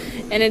it is.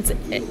 And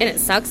it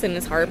sucks and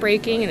it's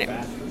heartbreaking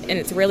and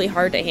it's really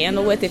hard to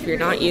handle with if you're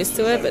not used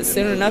to it. But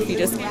soon enough, you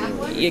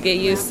get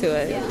used to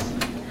it.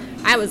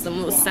 I was the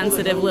most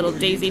sensitive little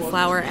daisy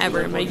flower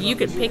ever. Like, you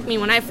could pick me.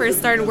 When I first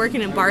started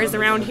working in bars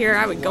around here,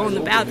 I would go in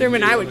the bathroom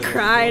and I would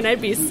cry and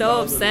I'd be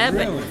so upset.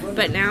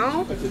 But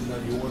now,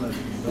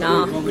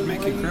 no. What would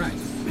make you cry?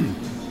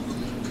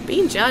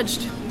 Being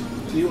judged.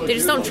 They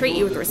just don't treat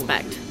you with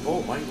respect.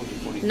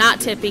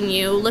 Not tipping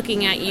you,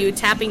 looking at you,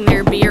 tapping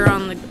their beer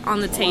on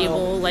the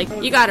table. Like,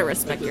 you gotta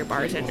respect your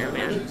bartender,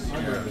 man.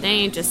 They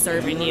ain't just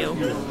serving you.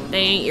 They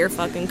ain't your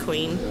fucking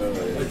queen.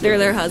 They're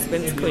their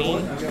husband's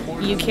queen.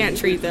 You can't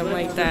treat them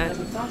like that.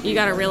 You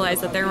gotta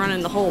realize that they're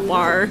running the whole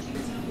bar.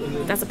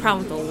 That's a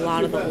problem with a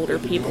lot of the older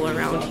people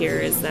around here,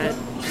 is that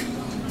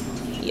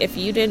if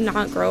you did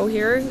not grow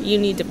here, you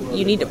need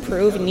to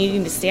prove, and you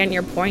need to stand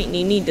your point, and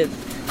you need to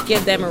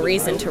give them a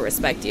reason to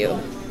respect you.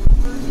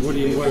 What are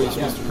you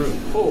supposed to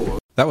prove?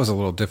 That was a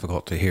little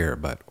difficult to hear,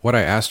 but what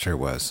I asked her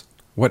was,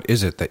 what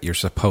is it that you're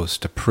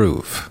supposed to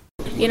prove?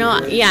 You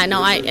know, yeah,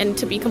 no, and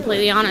to be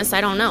completely honest,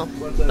 I don't know.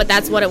 But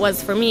that's what it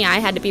was for me. I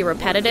had to be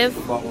repetitive,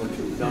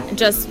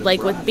 just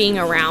like with being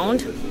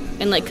around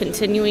and like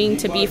continuing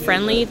to be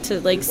friendly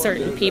to like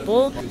certain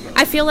people.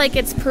 I feel like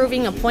it's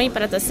proving a point,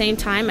 but at the same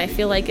time, I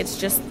feel like it's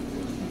just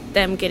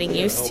them getting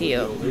used to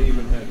you.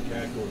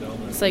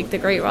 It's like the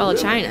Great Wall of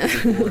China.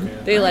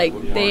 They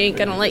ain't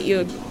gonna let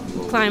you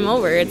climb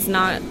over. It's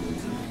not.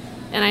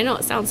 And I know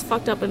it sounds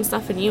fucked up and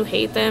stuff, and you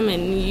hate them,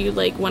 and you,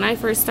 like, when I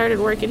first started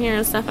working here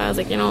and stuff, I was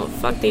like, you know,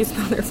 fuck these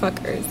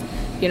motherfuckers,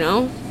 you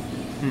know?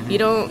 Mm-hmm. You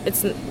don't,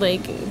 it's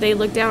like, they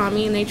look down on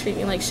me and they treat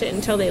me like shit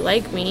until they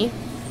like me.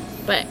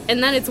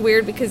 And then it's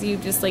weird because you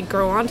just, like,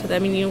 grow onto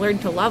them and you learn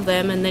to love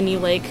them, and then you,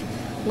 like,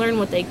 learn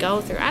what they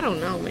go through. I don't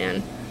know,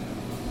 man.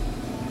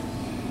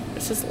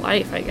 It's just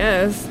life, I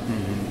guess.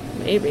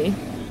 Mm-hmm. Maybe.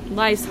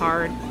 Life's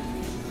hard.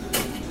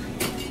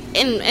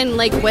 And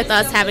like, with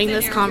us having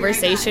this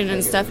conversation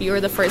and stuff, you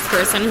were the first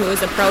person who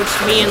has approached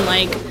me and,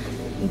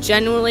 like,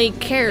 genuinely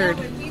cared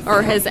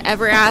or has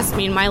ever asked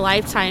me in my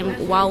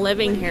lifetime while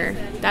living here.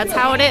 That's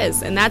how it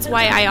is. And that's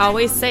why I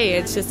always say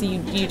it's just,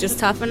 you just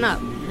toughen up.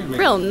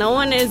 Real, no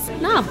one is,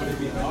 no.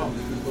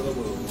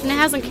 And it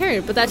hasn't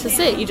cared, but that's just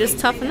it. You just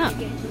toughen up.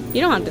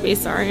 You don't have to be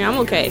sorry. I'm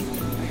okay.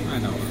 I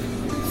know.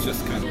 It's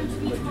just kind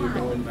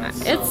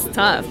of... It's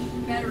tough.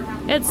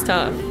 It's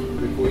tough.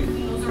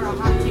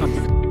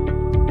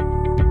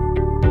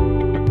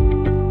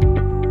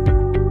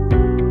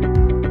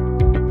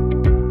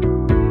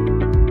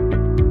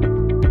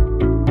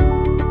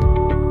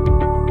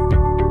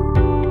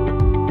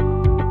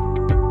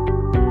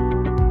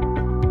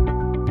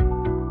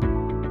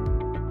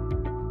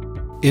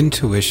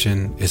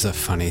 Intuition is a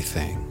funny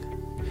thing.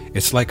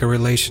 It's like a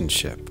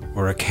relationship,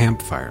 or a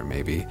campfire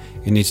maybe.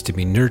 It needs to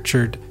be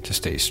nurtured to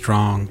stay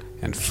strong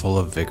and full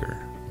of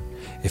vigor.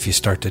 If you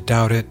start to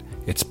doubt it,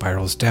 it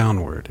spirals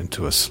downward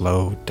into a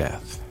slow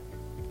death.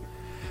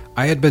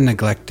 I had been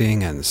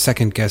neglecting and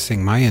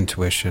second-guessing my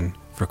intuition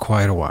for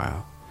quite a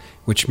while,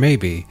 which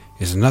maybe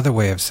is another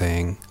way of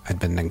saying I'd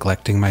been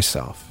neglecting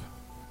myself.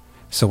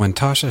 So when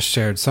Tasha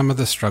shared some of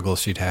the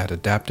struggles she'd had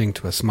adapting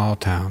to a small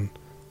town,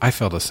 I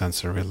felt a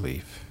sense of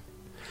relief.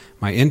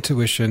 My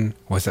intuition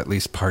was at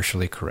least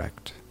partially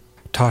correct.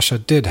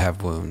 Tasha did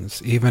have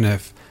wounds, even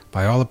if,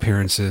 by all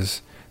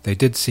appearances, they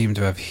did seem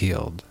to have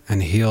healed,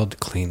 and healed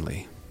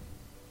cleanly.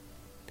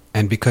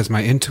 And because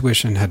my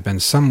intuition had been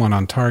somewhat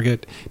on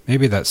target,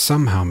 maybe that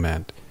somehow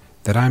meant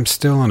that I'm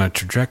still on a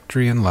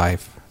trajectory in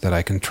life that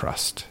I can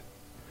trust.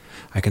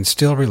 I can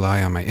still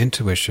rely on my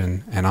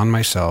intuition and on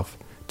myself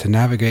to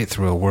navigate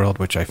through a world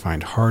which I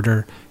find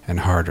harder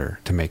and harder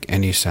to make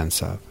any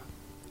sense of.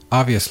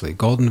 Obviously,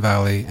 Golden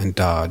Valley and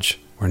Dodge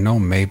were no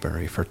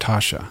Mayberry for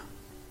Tasha,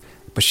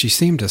 but she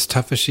seemed as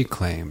tough as she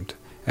claimed,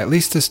 at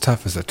least as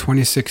tough as a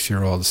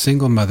 26-year-old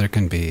single mother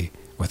can be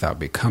without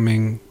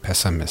becoming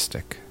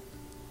pessimistic.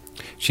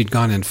 She'd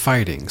gone in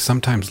fighting,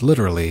 sometimes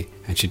literally,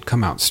 and she'd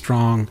come out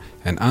strong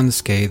and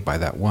unscathed by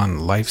that one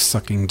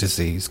life-sucking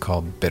disease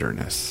called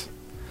bitterness.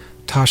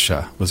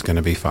 Tasha was going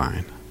to be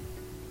fine.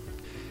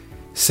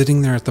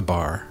 Sitting there at the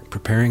bar,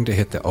 preparing to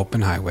hit the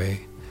open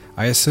highway,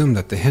 I assumed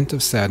that the hint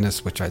of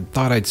sadness which I'd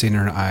thought I'd seen in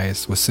her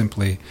eyes was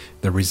simply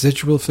the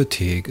residual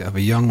fatigue of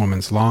a young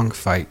woman's long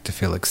fight to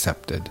feel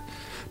accepted,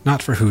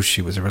 not for who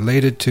she was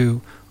related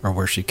to or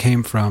where she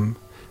came from,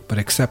 but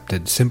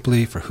accepted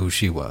simply for who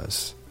she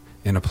was,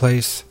 in a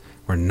place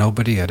where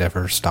nobody had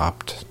ever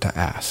stopped to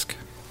ask.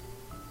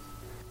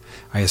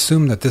 I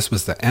assumed that this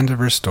was the end of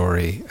her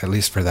story, at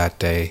least for that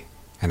day,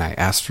 and I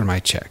asked for my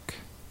check.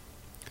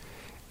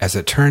 As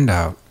it turned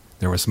out,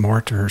 there was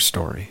more to her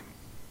story.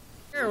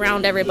 We're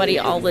around everybody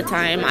all the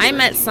time. I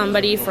met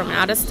somebody from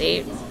out of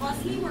state.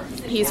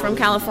 He's from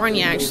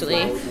California,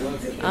 actually.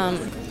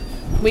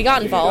 We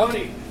got involved.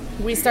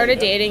 We started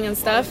dating and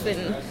stuff,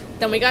 and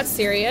then we got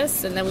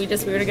serious, and then we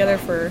were together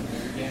for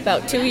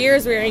about 2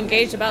 years. We were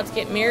engaged, about to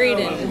get married,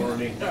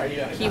 and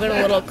he went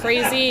a little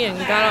crazy and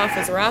got off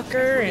his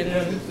rocker,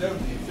 and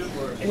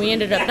we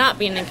ended up not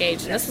being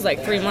engaged, and this was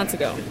like 3 months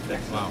ago.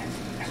 Wow.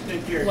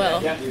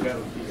 Well,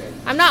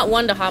 I'm not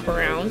one to hop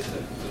around.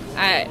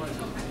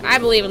 I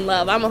believe in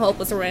love. I'm a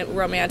hopeless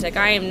romantic.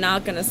 I am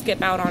not going to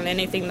skip out on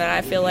anything that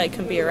I feel like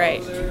can be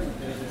right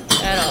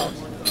at all.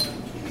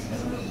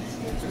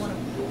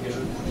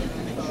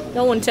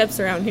 No one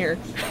tips around here.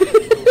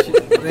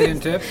 They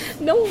didn't tip?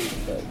 No one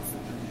tips.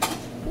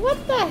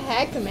 What the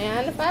heck,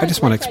 man? I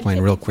just want to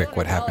explain real quick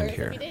what happened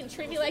here.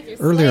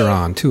 Earlier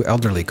on, 2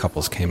 elderly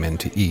couples came in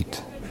to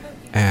eat,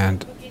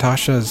 and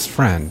Tasha's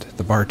friend,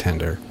 the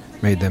bartender,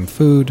 made them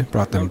food,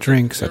 brought them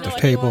drinks at the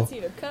table,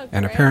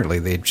 and apparently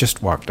they'd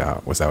just walked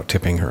out without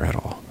tipping her at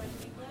all.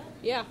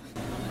 Yeah.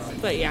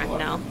 But yeah,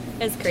 no.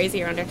 It's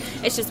crazy around here.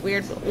 It's just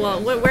weird.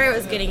 Well, where I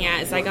was getting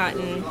at is I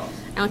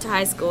went to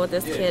high school with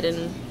this kid,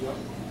 and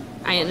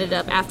I ended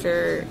up,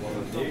 after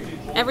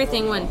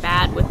everything went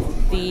bad with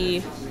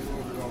the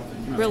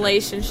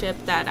relationship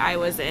that I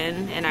was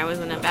in, and I was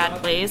in a bad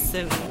place,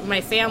 and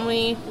my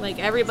family, like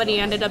everybody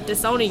ended up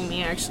disowning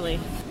me actually,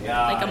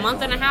 like a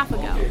month and a half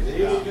ago.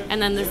 And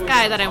then this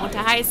guy that I went to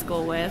high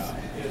school with,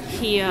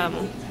 he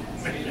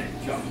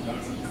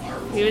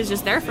was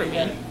just there for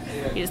me.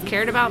 He just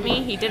cared about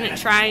me. He didn't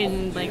try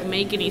and like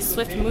make any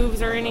swift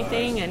moves or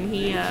anything, and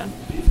we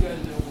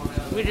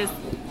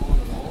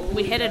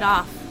hit it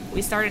off.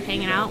 We started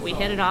hanging out, we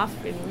hit it off,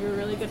 and we were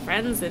really good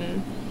friends,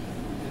 and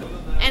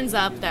ends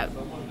up that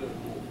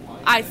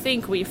I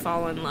think we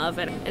fall in love,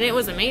 and it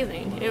was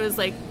amazing. It was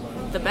like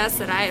the best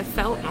that I have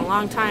felt in a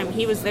long time.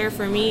 He was there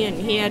for me, and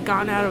he had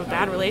gotten out of a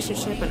bad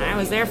relationship, and I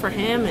was there for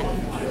him. And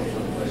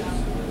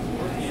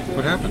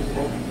what happened?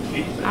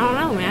 I don't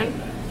know, man.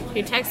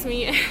 He texted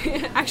me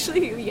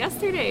actually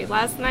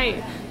last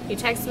night. He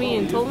texted me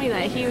and told me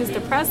that he was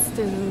depressed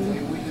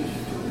and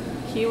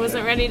he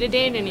wasn't ready to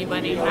date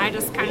anybody. And I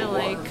just kind of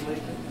like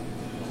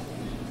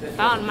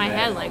thought in my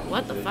head, like,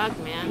 what the fuck,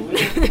 man?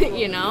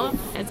 You know?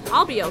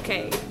 I'll be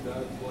okay.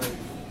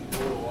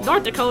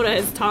 North Dakota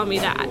has taught me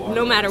that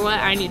no matter what,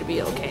 I need to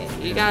be okay.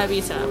 You gotta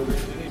be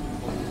tough.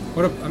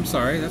 I'm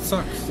sorry, that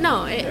sucks.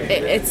 No,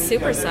 it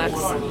super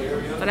sucks.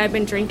 But I've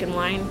been drinking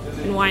wine,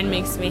 and wine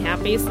makes me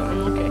happy, so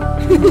I'm okay.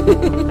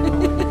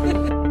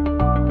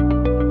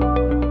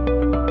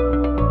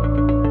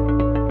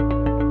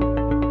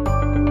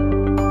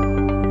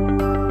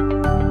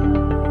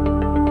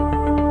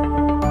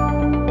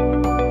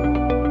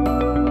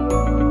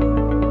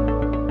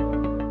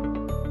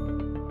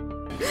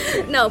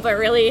 No, but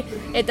really,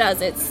 it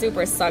does. It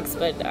super sucks,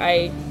 but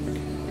I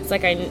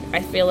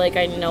feel like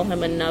I know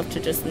him enough to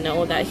just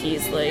know that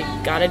he's like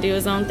gotta do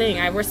his own thing.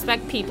 I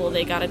respect people.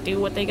 They gotta do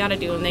what they gotta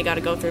do, and they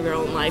gotta go through their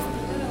own life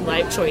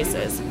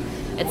choices.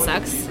 It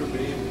sucks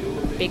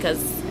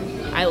because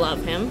I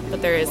love him,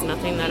 but there is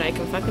nothing that I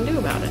can fucking do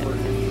about it.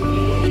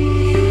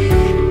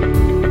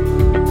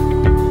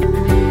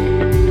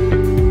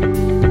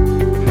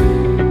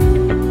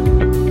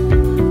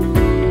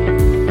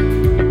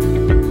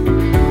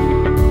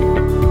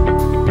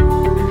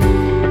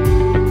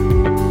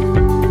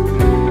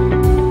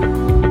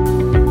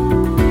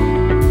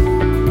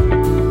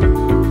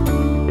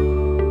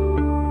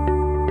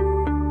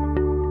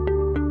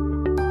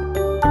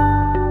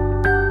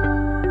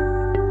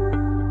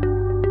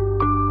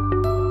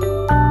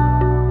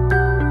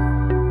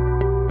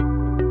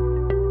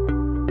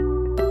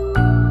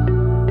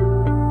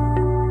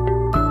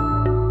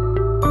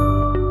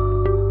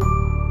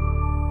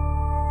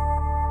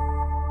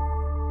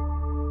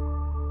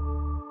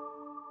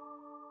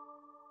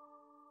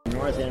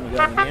 north end, you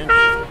got an inch.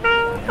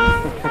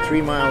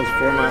 3 miles,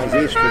 4 miles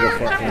east where the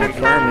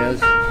farm is,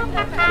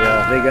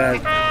 they got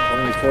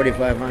only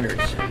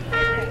 4500s.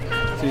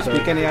 So you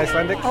speak any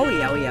Icelandic? Oh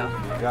ja.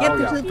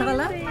 Hjälper du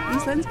tala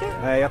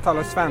isländska? Jag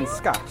talar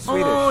svenska,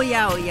 Swedish.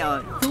 Ja.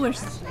 Du är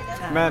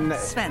Men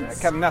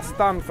svensk. kan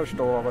nästan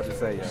förstå vad du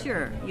säger.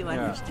 Sure, you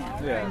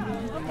understand. Yeah,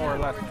 more or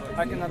less.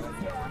 I can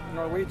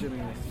Norwegian, I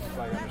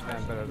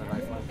understand better than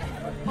Icelandic.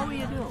 Oh,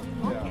 you do?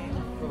 Okay.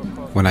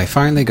 When I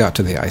finally got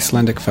to the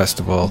Icelandic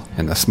festival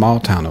in the small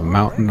town of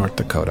Mountain, North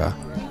Dakota,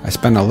 I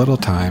spent a little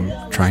time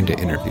trying to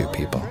interview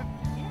people.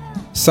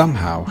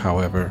 Somehow,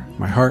 however,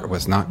 my heart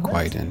was not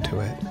quite into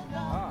it.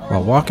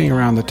 While walking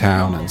around the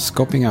town and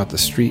scoping out the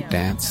street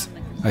dance,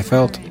 I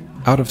felt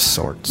out of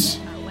sorts.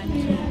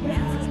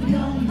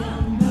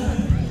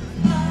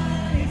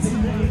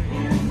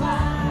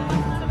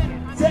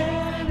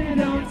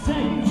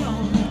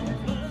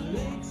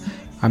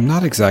 I'm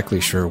not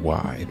exactly sure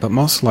why, but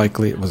most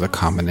likely it was a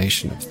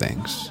combination of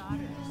things.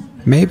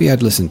 Maybe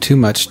I'd listened too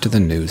much to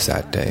the news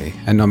that day,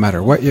 and no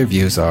matter what your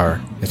views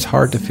are, it's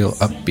hard to feel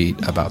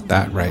upbeat about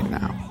that right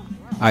now.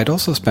 I'd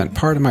also spent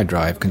part of my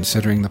drive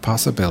considering the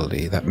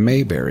possibility that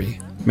Mayberry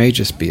may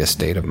just be a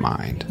state of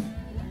mind.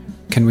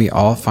 Can we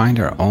all find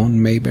our own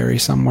Mayberry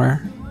somewhere?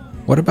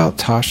 What about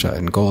Tasha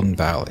in Golden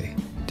Valley?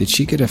 Did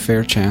she get a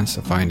fair chance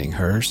of finding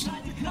hers?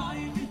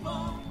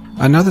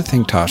 Another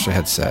thing Tasha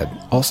had said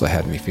also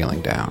had me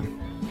feeling down.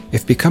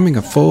 If becoming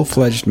a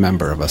full-fledged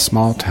member of a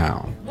small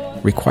town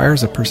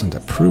requires a person to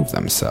prove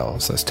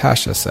themselves, as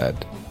Tasha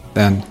said,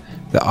 then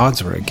the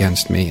odds were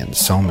against me in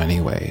so many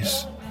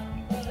ways.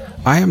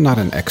 I am not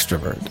an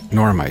extrovert,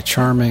 nor am I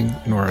charming,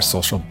 nor a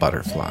social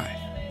butterfly.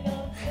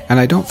 And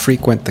I don't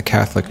frequent the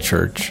Catholic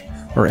Church,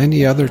 or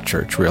any other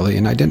church really,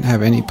 and I didn't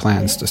have any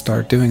plans to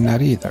start doing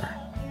that either.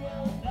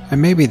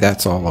 And maybe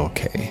that's all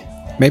okay.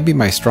 Maybe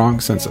my strong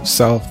sense of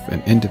self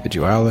and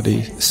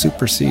individuality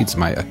supersedes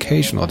my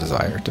occasional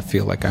desire to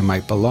feel like I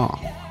might belong.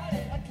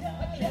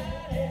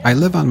 I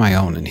live on my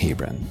own in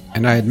Hebron,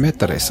 and I admit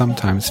that I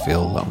sometimes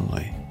feel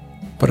lonely.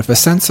 But if a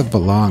sense of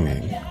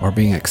belonging or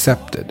being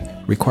accepted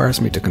requires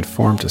me to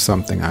conform to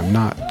something I'm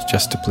not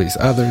just to please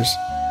others,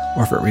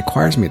 or if it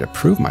requires me to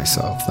prove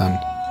myself, then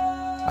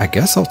I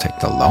guess I'll take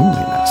the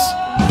loneliness.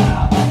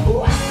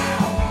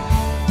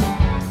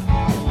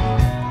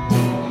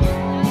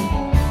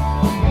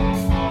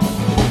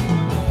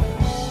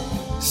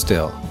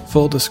 Still,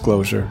 full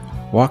disclosure,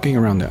 walking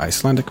around the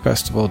Icelandic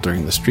festival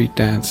during the street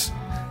dance,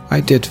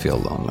 I did feel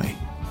lonely.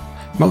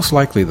 Most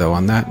likely, though,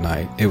 on that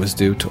night, it was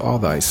due to all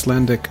the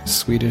Icelandic,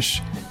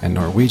 Swedish, and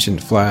Norwegian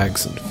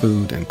flags and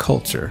food and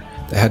culture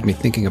that had me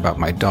thinking about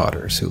my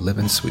daughters who live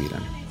in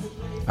Sweden.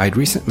 I'd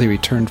recently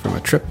returned from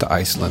a trip to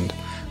Iceland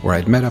where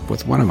I'd met up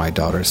with one of my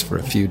daughters for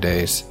a few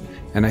days,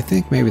 and I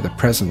think maybe the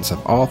presence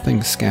of all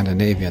things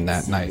Scandinavian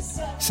that night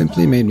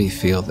simply made me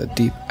feel the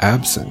deep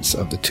absence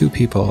of the two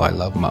people I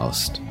love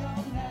most.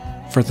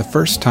 For the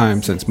first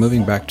time since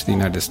moving back to the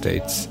United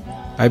States,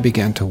 I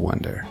began to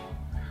wonder,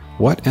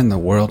 what in the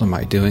world am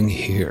I doing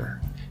here,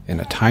 in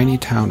a tiny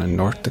town in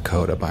North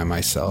Dakota by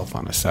myself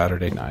on a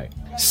Saturday night,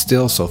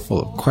 still so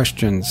full of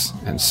questions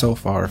and so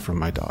far from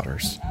my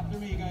daughters?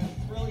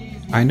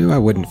 I knew I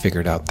wouldn't figure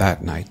it out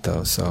that night,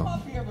 though, so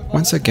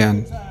once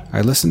again,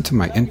 I listened to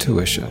my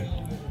intuition.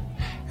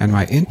 And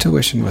my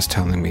intuition was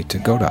telling me to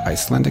go to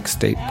Icelandic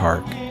State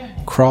Park,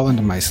 crawl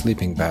into my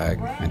sleeping bag,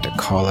 and to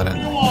call it a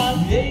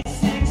night. 8,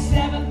 6,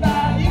 7,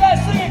 5. You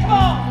guys sing it, come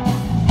on!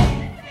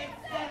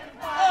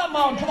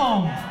 Come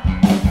on!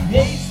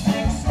 8,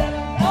 6, 7,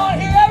 I want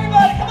to hear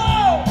everybody, come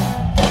on!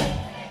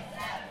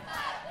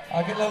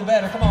 I'll get a little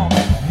better, come on. 8,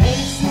 6,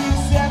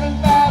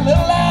 7, 5, a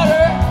little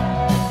louder.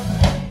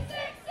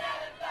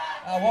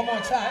 One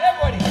more time,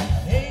 everybody.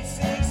 8,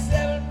 6,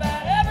 7,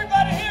 5.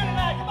 Everybody here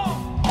tonight, come on.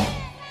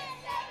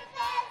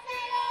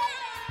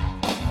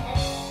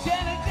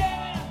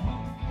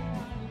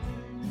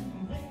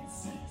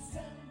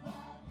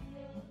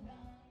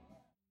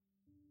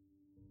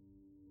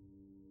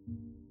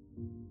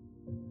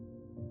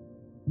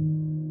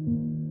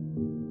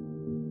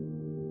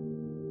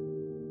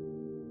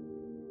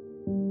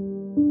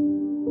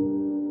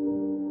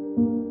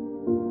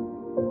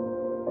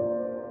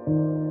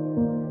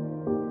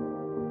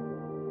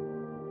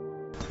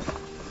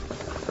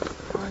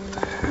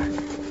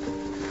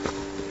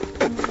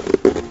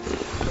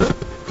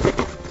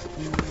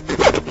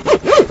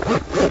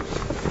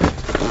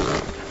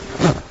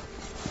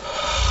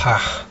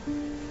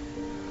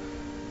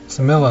 It's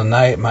the middle of the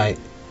night. My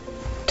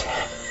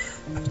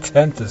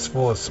tent is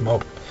full of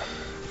smoke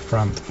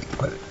from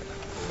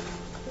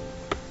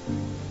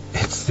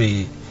it's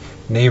the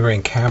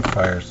neighboring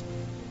campfires.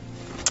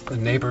 The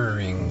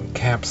neighboring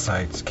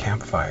campsite's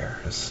campfire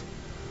is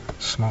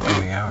smoking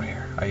me out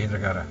here. I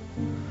don't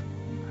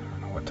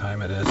know what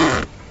time it is.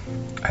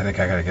 I think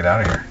I gotta get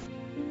out of here.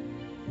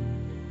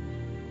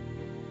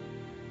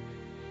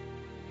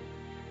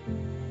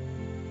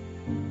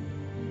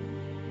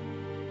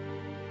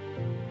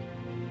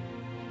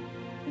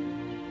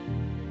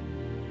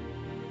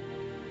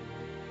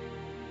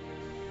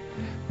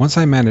 Once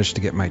I managed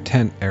to get my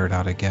tent aired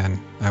out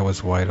again, I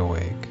was wide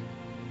awake.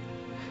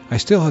 I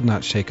still had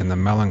not shaken the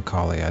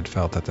melancholy I'd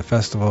felt at the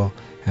festival,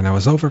 and I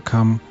was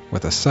overcome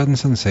with a sudden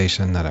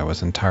sensation that I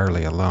was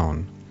entirely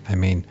alone. I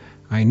mean,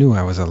 I knew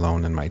I was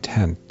alone in my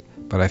tent,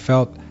 but I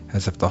felt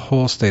as if the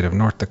whole state of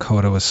North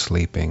Dakota was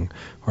sleeping,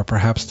 or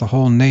perhaps the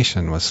whole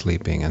nation was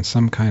sleeping in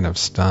some kind of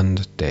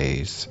stunned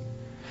daze.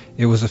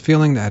 It was a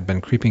feeling that had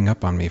been creeping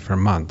up on me for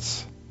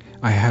months.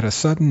 I had a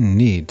sudden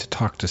need to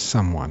talk to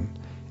someone,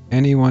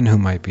 anyone who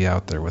might be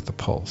out there with a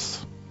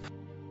pulse.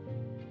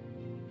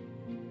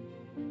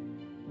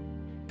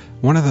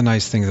 One of the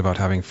nice things about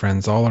having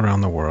friends all around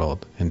the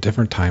world in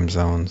different time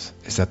zones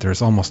is that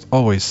there's almost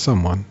always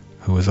someone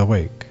who is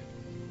awake.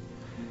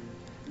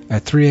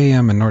 At 3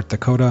 a.m. in North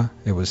Dakota,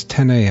 it was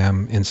 10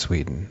 a.m. in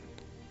Sweden.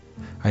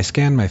 I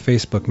scanned my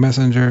Facebook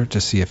Messenger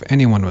to see if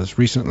anyone was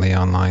recently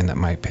online that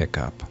might pick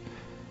up.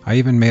 I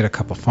even made a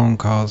couple phone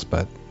calls,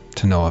 but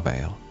to no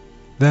avail.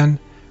 Then,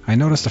 I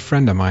noticed a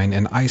friend of mine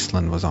in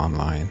Iceland was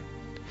online.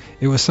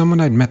 It was someone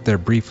I'd met there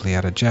briefly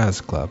at a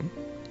jazz club.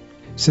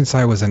 Since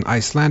I was in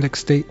Icelandic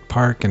State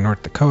Park in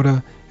North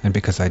Dakota, and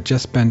because I'd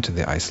just been to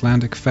the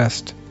Icelandic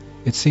Fest,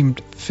 it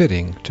seemed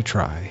fitting to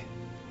try.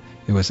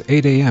 It was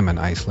 8 a.m. in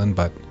Iceland,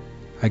 but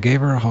I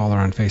gave her a holler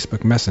on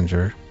Facebook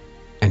Messenger,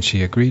 and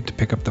she agreed to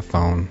pick up the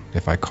phone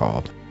if I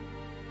called.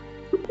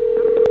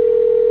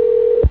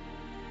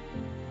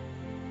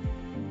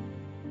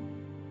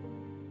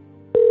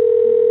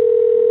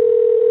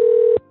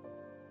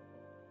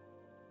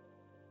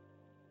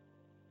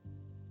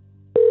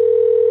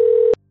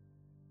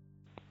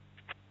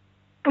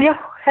 Yeah,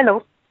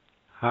 hello.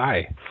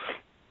 Hi.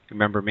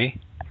 Remember me?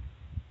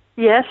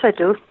 Yes, I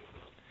do.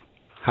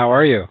 How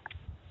are you?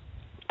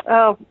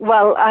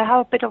 Well, I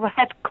have a bit of a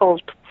head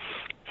cold.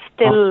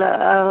 Still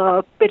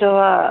a bit of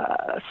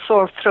a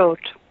sore throat.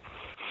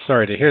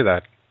 Sorry to hear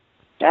that.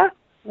 Yeah,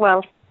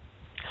 well,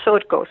 so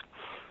it goes.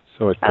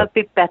 I'll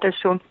be better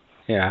soon.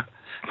 Yeah.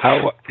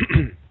 How?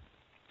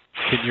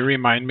 Can you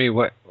remind me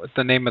what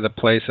the name of the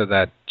place of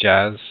that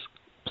jazz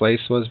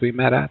place was we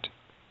met at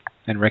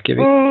in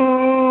Reykjavik?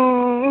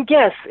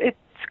 Yes, it's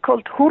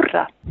called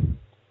Hurra.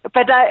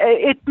 But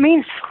it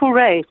means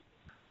hooray.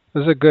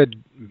 There's a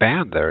good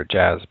band there, a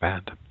jazz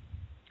band.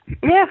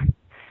 Yeah.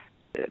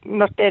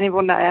 Not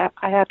anyone I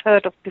had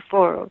heard of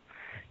before or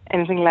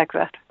anything like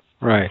that.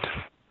 Right.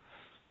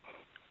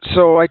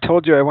 So I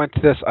told you I went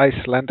to this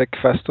Icelandic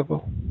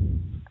festival.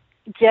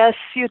 Yes,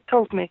 you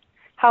told me.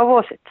 How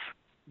was it?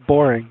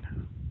 Boring.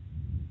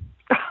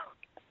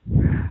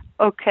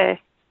 Okay.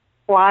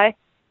 Why?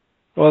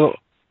 Well,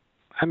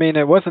 I mean,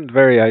 it wasn't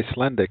very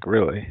Icelandic,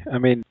 really. I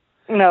mean...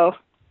 No.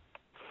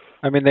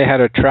 I mean, they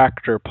had a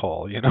tractor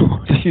pull, you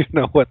know? Do you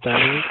know what that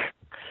is?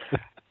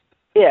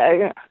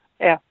 Yeah.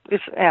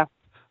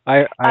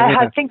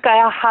 I think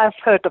I have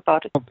heard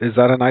about it. Is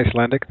that an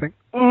Icelandic thing?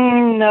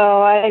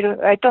 No,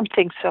 I don't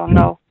think so,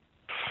 no.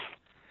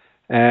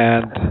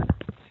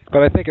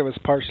 But I think it was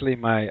partially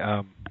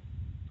my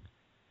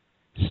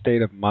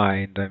state of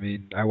mind. I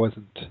mean, I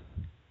wasn't...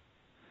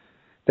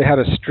 They had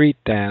a street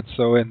dance,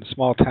 so in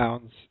small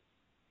towns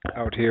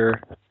out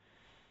here,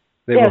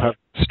 they will have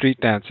street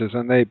dances,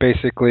 and they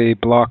basically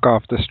block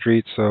off the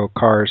street so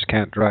cars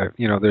can't drive.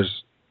 You know,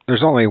 there's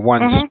only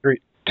one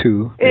street,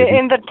 two. Maybe.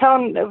 In the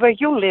town where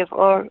you live,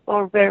 or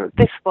where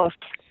this was?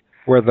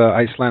 Where the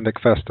Icelandic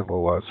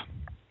festival was.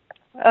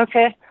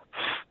 Okay.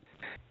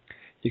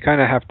 You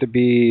kind of have to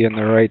be in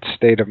the right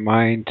state of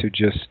mind to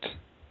just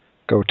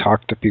go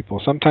talk to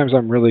people. Sometimes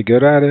I'm really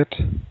good at it,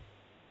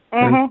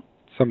 and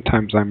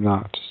sometimes I'm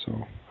not.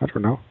 So I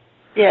don't know.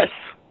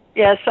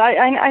 Yes,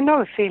 I know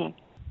the feeling.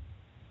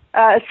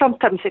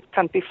 Sometimes it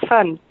can be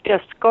fun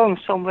just going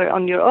somewhere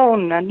on your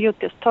own and you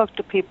just talk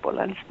to people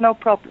and it's no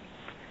problem.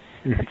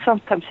 But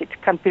sometimes it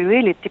can be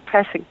really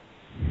depressing.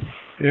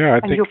 Yeah,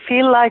 I think. And you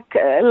feel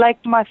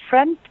like my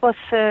friend was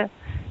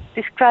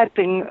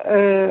describing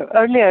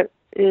earlier.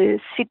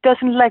 She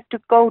doesn't like to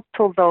go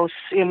to those,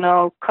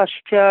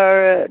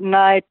 culture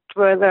night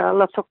where there are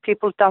lots of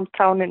people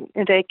downtown in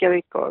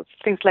Reykjavik or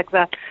things like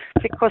that,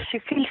 because she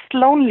feels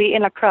lonely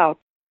in a crowd.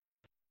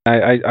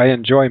 I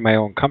enjoy my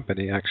own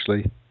company,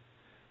 actually.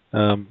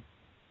 And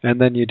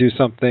then you do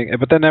something,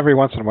 but then every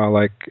once in a while,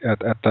 like at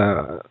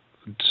the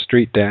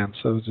street dance,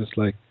 I was just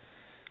like,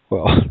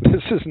 well,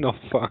 this is no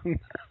fun.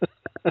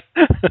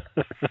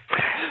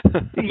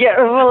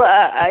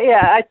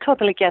 I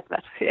totally get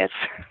that, yes.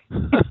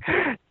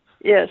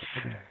 Yes.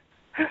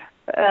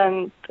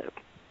 And,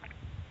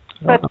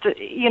 but,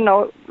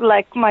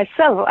 like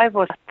myself, I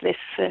was at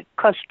this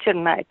culture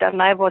night,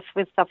 and I was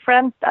with a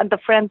friend and a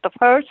friend of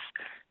hers,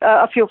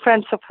 a few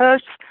friends of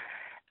hers,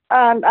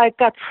 and I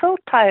got so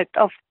tired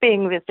of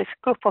being with this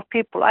group of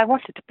people, I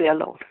wanted to be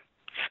alone.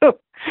 So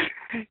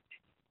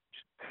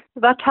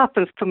that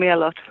happens to me a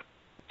lot.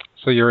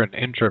 So you're an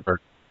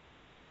introvert?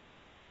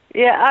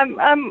 Yeah,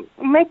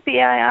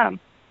 maybe I am.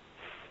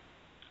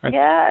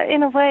 Yeah,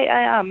 in a way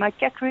I am. I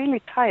get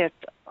really tired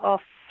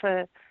of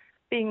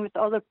being with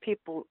other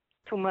people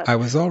too much. I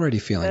was already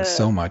feeling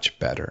so much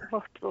better.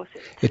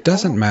 It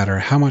doesn't matter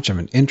how much of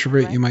an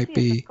introvert you might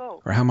be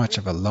or how much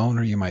of a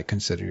loner you might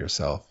consider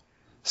yourself.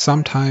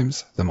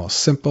 Sometimes the most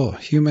simple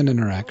human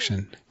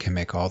interaction can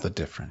make all the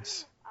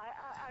difference.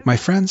 My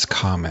friend's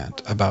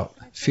comment about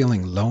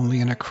feeling lonely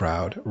in a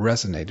crowd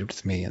resonated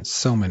with me in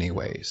so many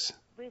ways.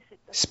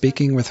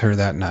 Speaking with her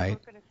that night,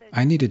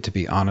 I needed to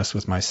be honest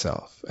with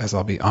myself, as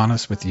I'll be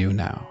honest with you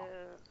now.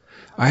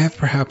 I have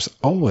perhaps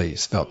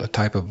always felt a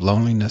type of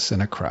loneliness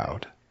in a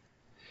crowd.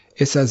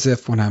 It's as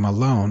if when I'm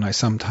alone, I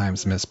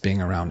sometimes miss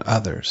being around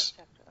others,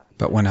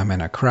 but when I'm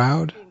in a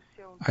crowd,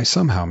 I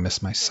somehow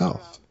miss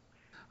myself.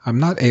 I'm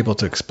not able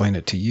to explain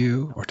it to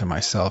you or to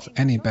myself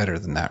any better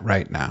than that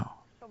right now.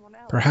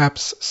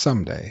 Perhaps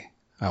someday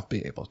I'll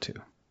be able to.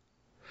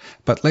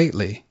 But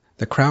lately,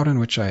 the crowd in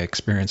which I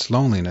experience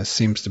loneliness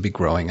seems to be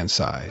growing in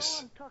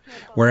size.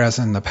 Whereas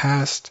in the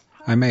past,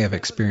 I may have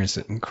experienced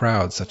it in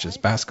crowds such as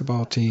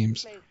basketball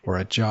teams, or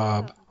a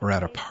job, or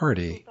at a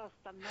party,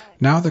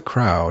 now the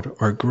crowd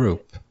or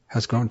group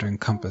has grown to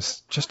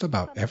encompass just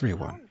about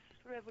everyone.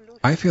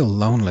 I feel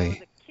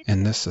lonely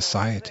in this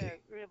society.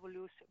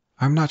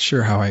 I'm not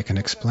sure how I can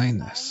explain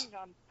this.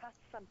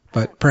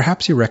 But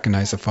perhaps you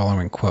recognize the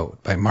following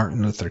quote by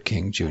Martin Luther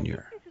King,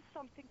 Jr.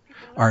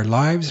 Our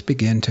lives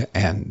begin to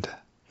end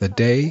the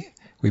day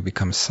we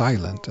become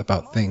silent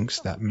about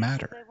things that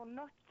matter.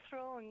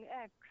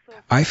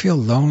 I feel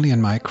lonely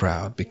in my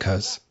crowd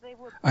because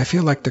I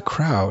feel like the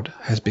crowd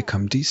has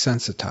become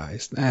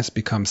desensitized and has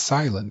become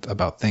silent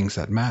about things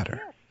that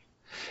matter.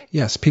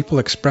 Yes, people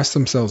express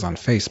themselves on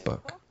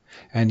Facebook,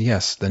 and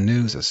yes, the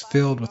news is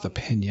filled with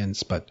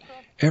opinions, but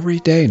every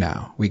day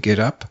now we get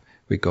up,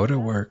 we go to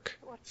work,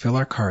 fill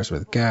our cars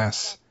with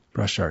gas,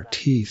 brush our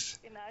teeth,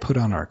 put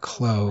on our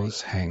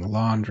clothes, hang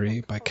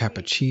laundry, buy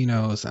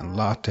cappuccinos and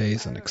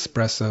lattes and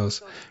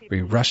espressos,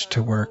 we rush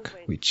to work,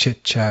 we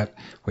chit-chat,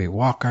 we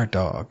walk our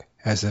dog,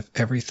 as if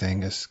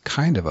everything is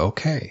kind of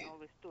okay.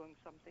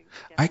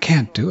 I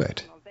can't do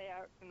it.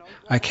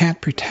 I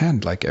can't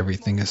pretend like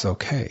everything is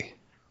okay.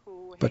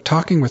 But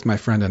talking with my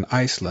friend in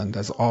Iceland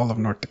as all of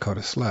North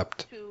Dakota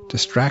slept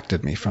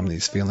distracted me from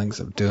these feelings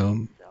of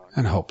doom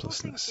and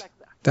hopelessness.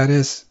 That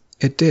is,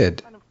 it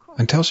did,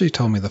 until she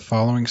told me the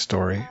following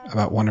story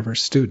about one of her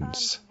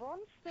students.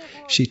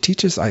 She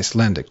teaches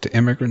Icelandic to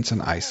immigrants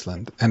in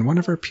Iceland, and one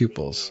of her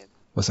pupils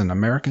was an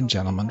American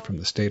gentleman from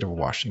the state of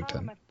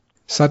Washington.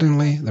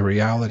 Suddenly, the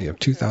reality of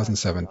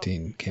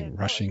 2017 came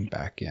rushing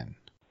back in.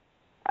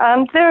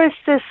 And there is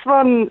this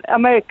one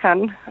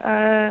American.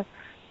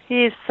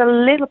 He's a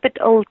little bit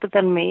older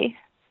than me,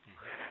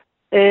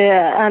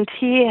 and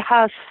he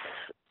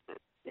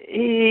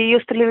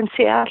used to live in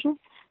Seattle,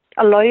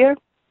 a lawyer,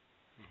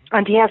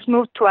 and he has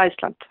moved to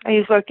Iceland. And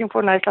he's working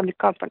for an Icelandic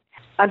company.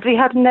 And we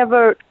had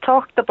never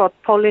talked about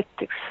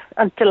politics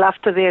until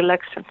after the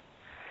election.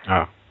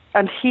 Oh.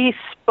 And he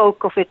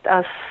spoke of it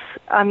as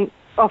an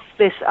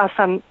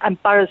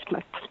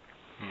embarrassment.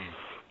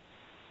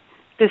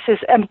 This is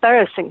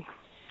embarrassing,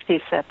 he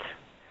said.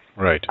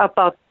 Right.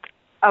 About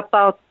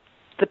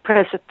the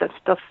president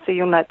of the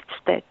United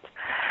States.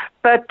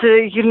 But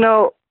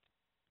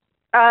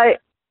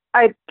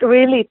I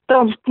really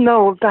don't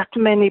know that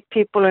many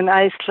people in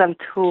Iceland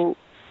who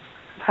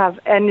have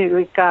any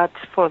regard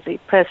for the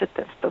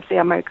president of the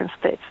American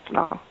states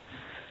now.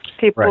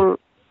 People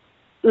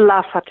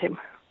laugh at him.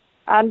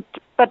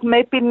 But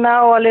maybe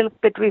now a little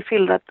bit we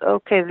feel that,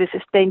 okay, this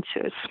is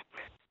dangerous.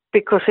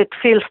 Because it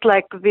feels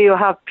like we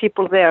have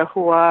people there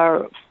who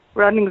are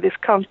running these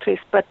countries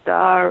but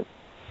are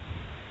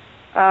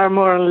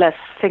more or less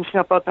thinking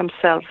about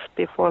themselves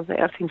before they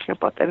are thinking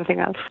about anything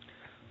else.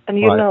 And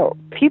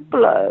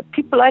people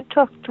I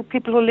talk to,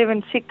 people who live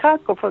in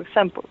Chicago, for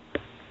example,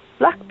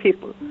 black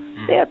people,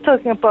 they are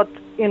talking about,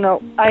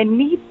 I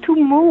need to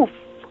move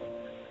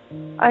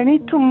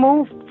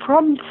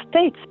from the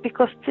States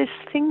because these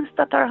things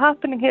that are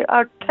happening here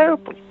are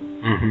terrible.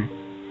 Mm-hmm.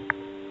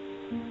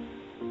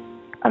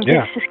 And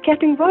this is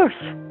getting worse.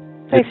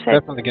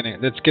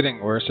 It's getting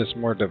worse. It's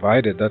more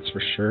divided, that's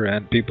for sure.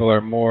 And people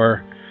are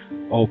more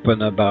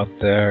open about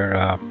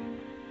their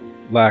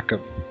lack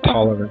of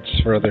tolerance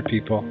for other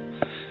people.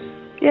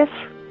 Yes.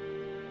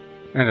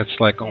 And it's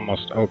like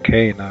almost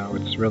okay now.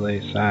 It's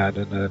really sad,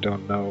 and I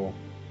don't know,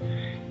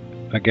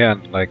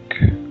 again, like,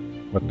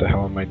 what the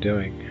hell am I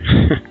doing?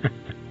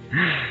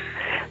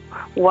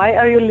 Why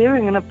are you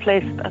living in a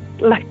place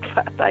like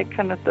that? I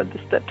cannot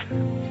understand.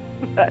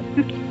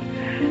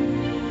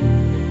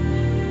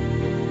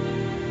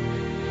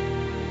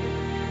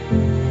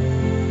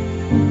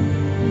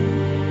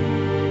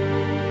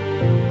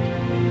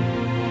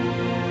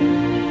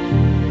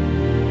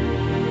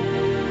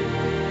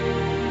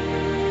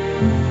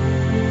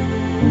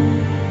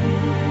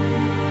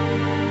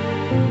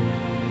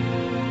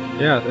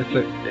 Yeah, that's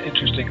an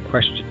interesting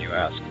question you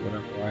ask.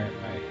 Why am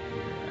I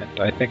here? And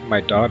I think my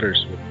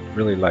daughters would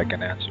really like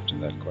an answer to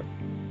that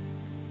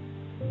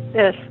question.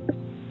 Yes.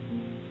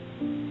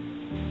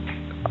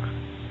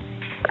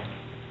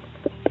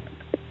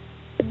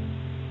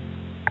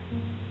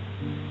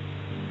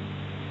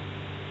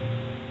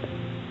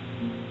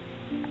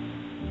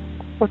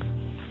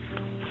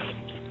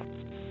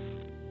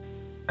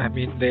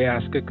 mean, they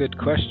ask a good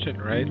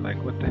question, right?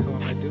 Like, what the hell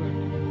am I doing?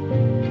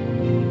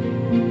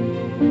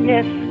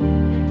 Yes.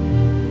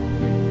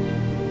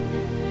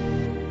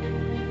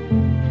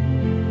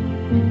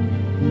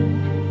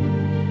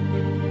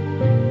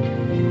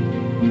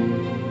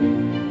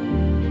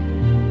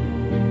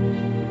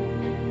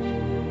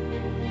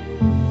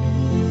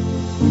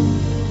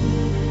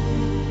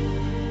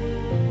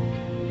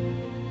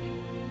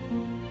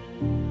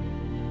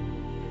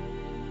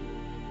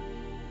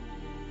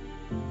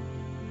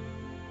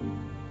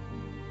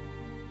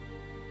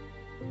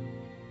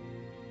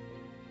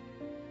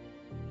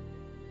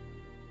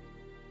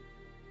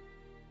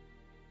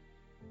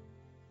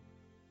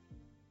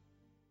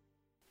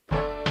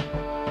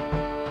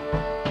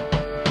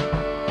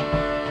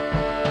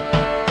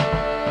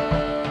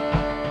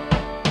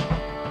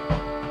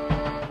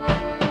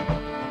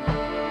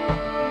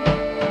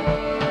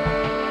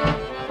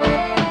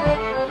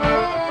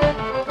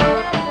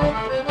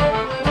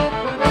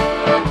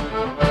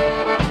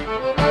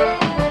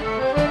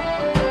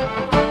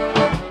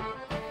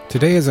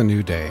 Today is a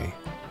new day,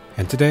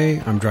 and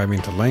today I'm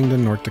driving to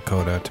Langdon, North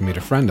Dakota to meet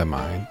a friend of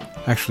mine,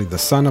 actually the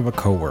son of a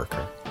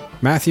co-worker.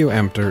 Matthew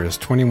Emter is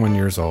 21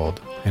 years old,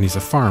 and he's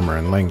a farmer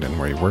in Langdon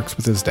where he works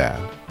with his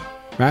dad.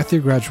 Matthew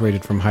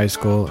graduated from high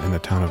school in the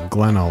town of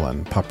Glen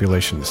Ullin,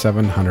 population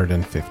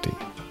 750.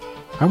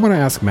 I want to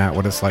ask Matt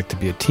what it's like to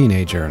be a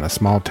teenager in a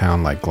small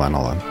town like Glen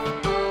Ullin.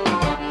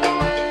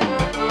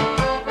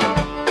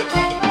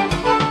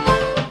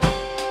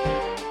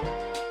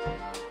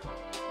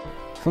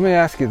 So let me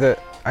ask you that.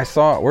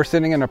 We're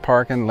sitting in a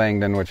park in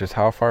Langdon, which is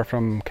how far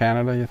from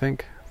Canada, you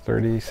think?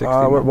 30, 60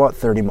 We're about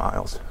 30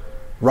 miles,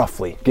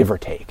 roughly, give or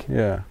take.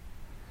 Yeah.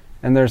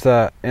 And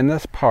in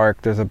this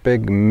park, there's a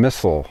big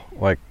missile,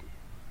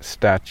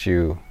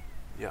 statue.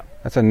 Yeah.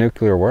 That's a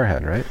nuclear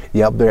warhead, right?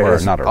 Yep, there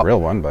is. Or not a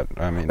real one, but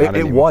I mean...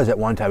 It was at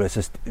one time. It's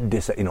just,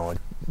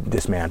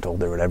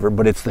 dismantled or whatever,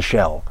 but it's the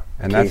shell.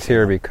 And that's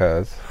here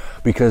because?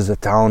 Because the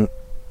town,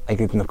 in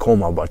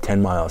Nakoma, about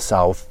 10 miles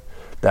south,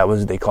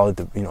 they call it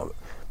the,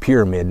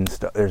 pyramid and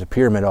stuff. There's a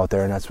pyramid out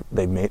there, and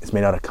it's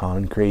made out of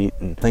concrete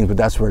and things. But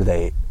that's where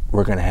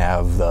we're going to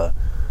have the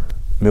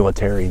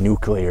military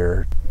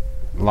nuclear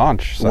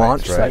launch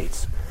sites.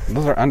 Sites.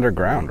 Those are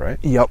underground, right?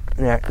 Yep.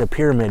 Yeah. The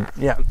pyramid.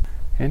 Yeah.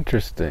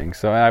 Interesting.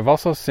 So I've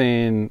also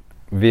seen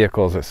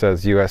vehicles that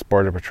says U.S.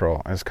 Border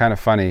Patrol. It's kind of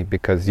funny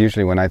because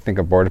usually when I think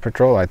of Border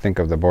Patrol, I think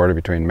of the border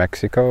between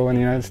Mexico and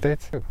the United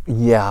States.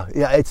 Yeah,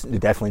 it's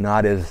definitely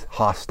not as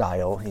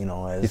hostile,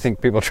 as... You think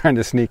people trying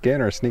to sneak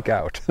in or sneak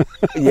out?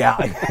 Yeah,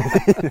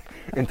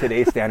 in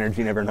today's standards,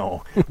 you never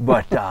know.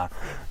 But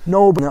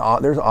no, but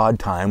there's an odd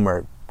time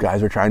where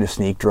guys are trying to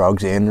sneak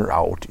drugs in or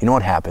out. You know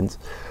what happens?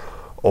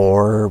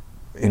 Or,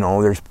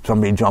 there's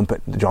somebody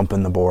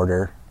jumping the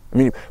border. I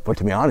mean, but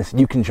to be honest,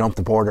 you can jump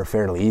the border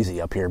fairly easy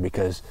up here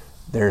because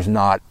there's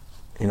not,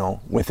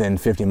 within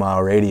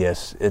 50-mile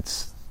radius,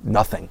 it's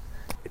nothing.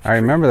 I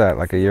remember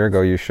that a year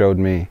ago you showed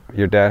me.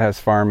 Your dad has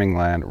farming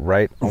land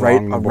right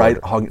along the border.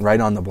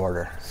 Right on the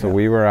border. So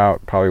we were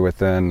out probably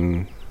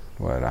within,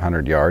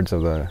 100 yards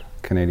of the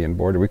Canadian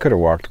border. We could have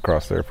walked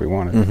across there if we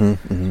wanted.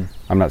 Mm-hmm, mm-hmm.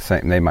 I'm not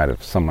saying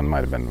someone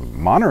might have been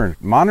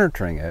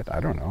monitoring it. I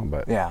don't know,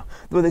 but... Yeah.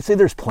 Well, they say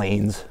there's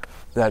planes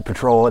that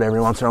patrol it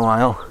every once in a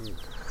while.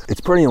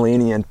 It's pretty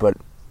lenient, but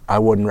I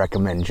wouldn't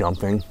recommend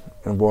jumping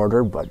the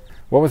border. But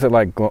what was it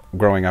like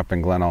growing up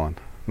in Glen Ullin,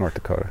 North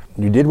Dakota?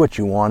 You did what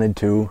you wanted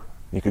to.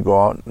 You could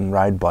go out and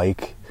ride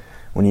bike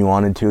when you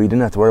wanted to. You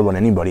didn't have to worry about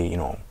anybody,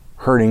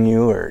 hurting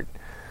you or,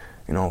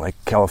 like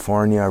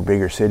California or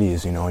bigger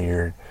cities.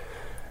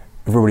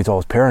 Everybody's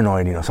always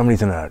paranoid.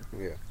 Somebody's gonna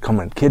come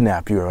and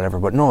kidnap you or whatever.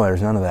 But no,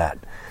 there's none of that.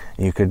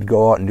 You could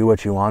go out and do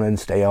what you wanted and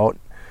stay out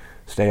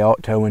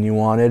till when you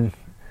wanted.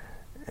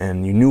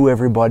 And you knew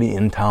everybody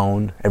in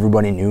town.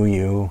 Everybody knew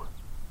you,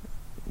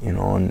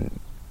 and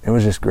it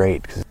was just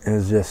great. 'Cause it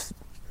was just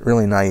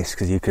really nice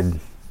because you could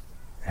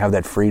have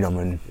that freedom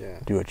and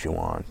do what you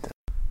want.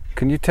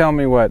 Can you tell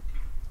me what,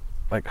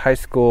 high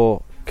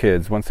school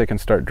kids, once they can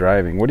start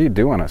driving, what do you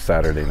do on a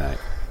Saturday night?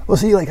 Well,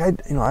 see,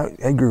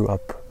 I grew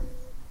up,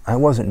 I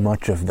wasn't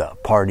much of the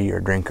party or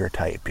drinker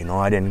type,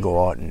 I didn't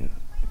go out and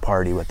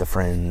party with the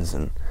friends,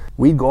 and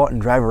we'd go out and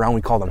drive around.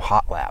 We called them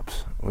hot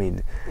laps.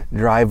 We'd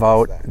drive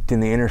out to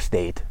the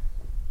interstate.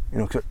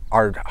 Cause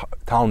our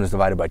town is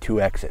divided by two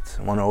exits,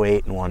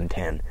 108 and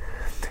 110.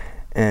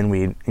 And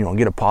we'd,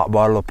 get a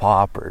bottle of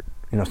pop or,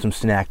 some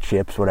snack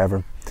chips,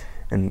 whatever,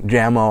 and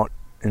jam out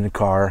in the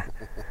car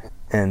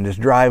and just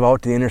drive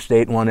out to the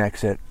interstate, one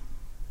exit,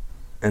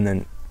 and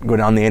then go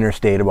down the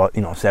interstate about,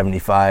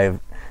 75,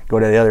 go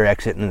to the other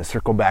exit and then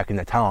circle back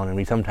into town. And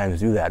we sometimes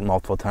do that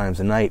multiple times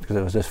a night because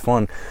it was just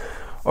fun.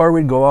 Or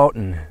we'd go out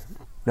and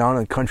down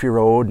a country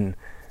road, and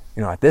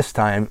at this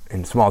time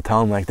in a small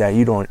town like that,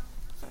 you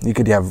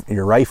could have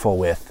your rifle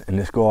with and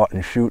just go out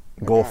and shoot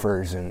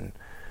gophers and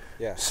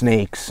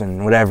snakes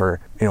and whatever.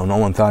 No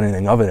one thought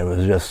anything of it. It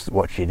was just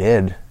what you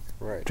did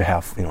to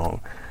have.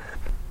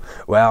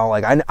 Well,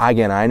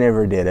 I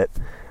never did it,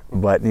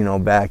 but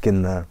back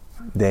in the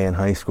day in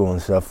high school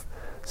and stuff,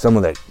 some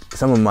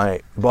of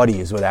my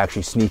buddies would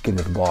actually sneak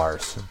into the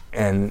bars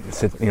and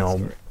sit,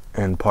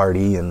 and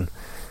party. And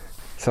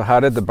so how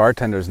did the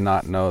bartenders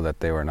not know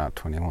that they were not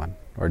 21,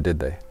 or did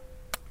they?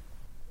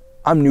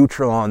 I'm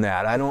neutral on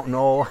that. I don't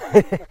know.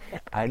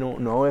 I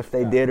don't know if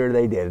they did or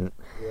they didn't.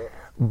 Yeah.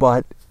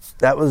 But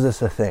that was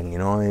just a thing,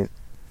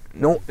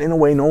 No, in a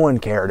way, no one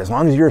cared. As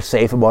long as you were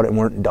safe about it and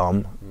weren't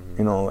dumb,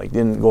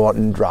 didn't go out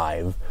and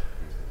drive.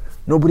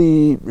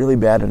 Nobody really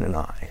batted an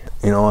eye,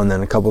 And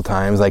then a couple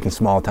times, like in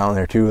small town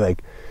there too,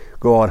 like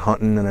go out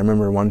hunting. And I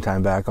remember one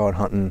time back out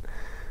hunting,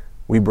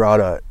 we brought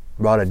a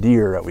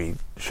deer that we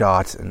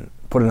shot and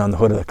put it on the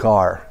hood of the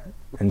car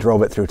and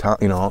drove it through town,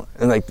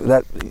 And like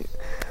that,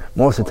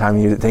 most of the time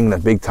you think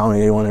that big town,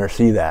 you don't ever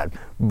see that.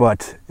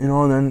 But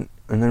and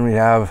then we'd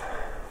have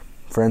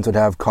friends we'd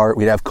have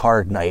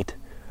card night.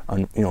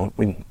 On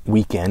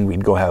weekend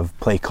we'd go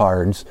play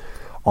cards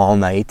all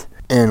night,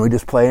 and we'd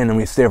just play, and then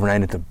we'd stay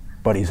overnight at the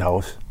buddy's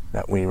house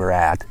that we were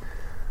at,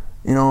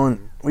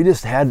 and we did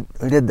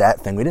that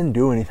thing. We didn't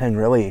do anything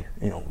really,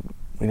 we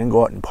didn't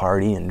go out and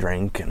party and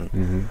drink. And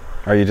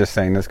mm-hmm. Are you just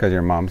saying this because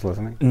your mom's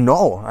listening?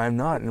 No, I'm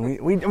not. And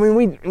we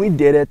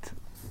did it.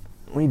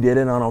 We did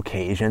it on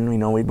occasion,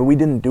 but we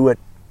didn't do it.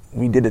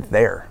 We did it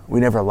there. We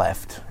never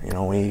left.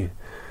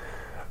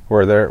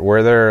 Were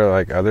there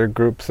like other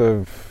groups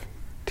of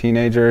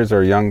teenagers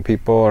or young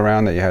people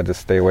around that you had to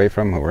stay away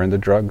from who were into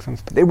drugs and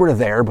stuff? They were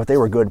there, but they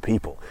were good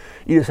people.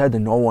 You just had to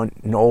know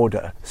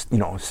to,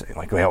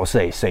 like we always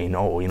say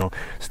no,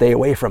 stay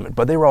away from it.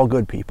 But they were all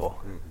good people.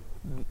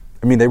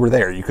 I mean, they were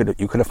there. You could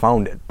have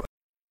found it. But,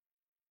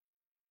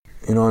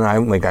 and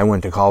I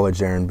went to college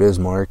there in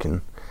Bismarck,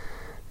 and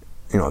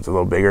it's a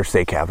little bigger,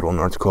 state capital,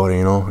 North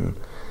Dakota,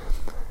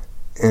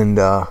 and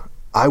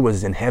I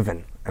was in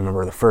heaven. I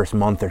remember the first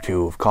month or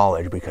two of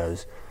college,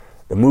 because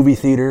the movie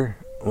theater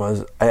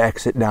was I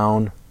exit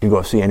down, you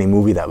go see any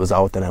movie that was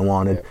out that I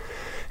wanted. Yeah.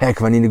 Heck,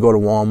 if I need to go to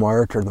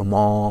Walmart or the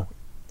mall,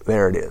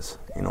 there it is,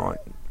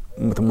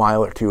 with a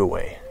mile or two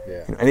away.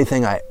 Yeah.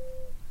 Anything I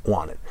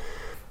wanted.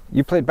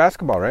 You played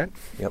basketball, right?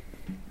 Yep.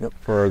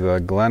 For the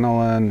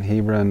Glenallen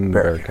Hebron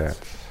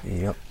Bearcats.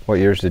 Yep. What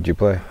years did you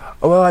play?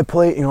 Well, I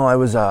played,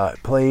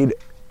 played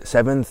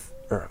 7th,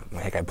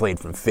 I played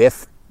from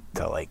 5th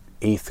to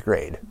 8th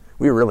grade.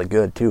 We were really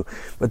good too.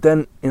 But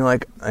then, I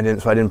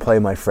didn't play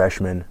my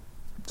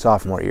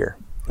sophomore year.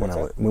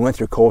 We went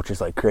through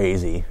coaches like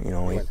crazy, We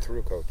went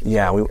through coaches.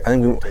 Yeah,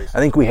 I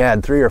think we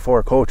had 3 or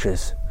 4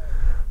 coaches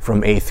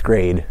from 8th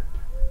grade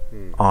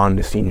on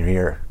to senior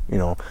year,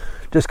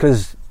 just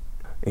because,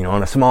 in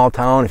a small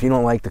town, if you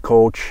don't like the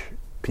coach,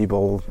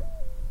 people,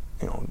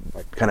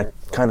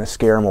 kind of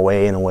scare them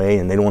away in a way,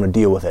 and they don't want to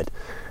deal with it.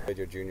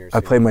 I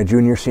played my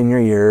junior, senior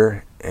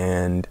year,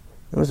 and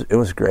it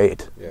was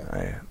great.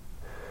 Yeah.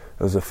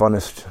 It was the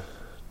funnest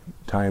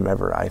time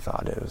ever, I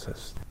thought. It was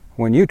just...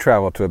 When you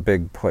travel to a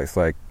big place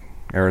like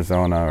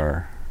Arizona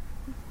or,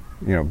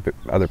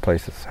 other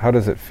places, how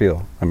does it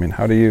feel? I mean,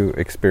 how do you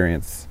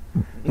experience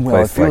a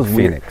place like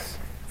Phoenix?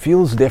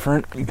 Feels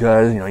different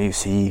because, you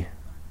see,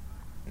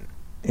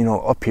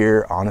 up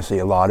here, honestly,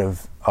 a lot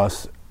of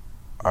us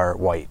are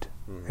white.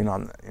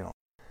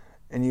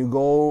 And you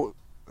go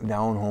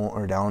down home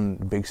or down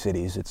big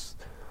cities, it's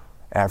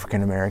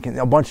African American,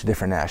 a bunch of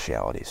different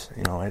nationalities.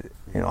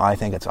 I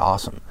think it's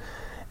awesome.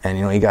 And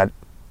you got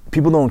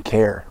people don't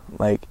care.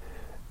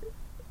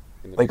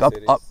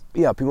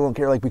 People don't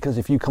care, because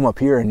if you come up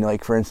here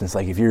and for instance,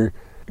 if you're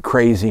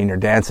crazy and you're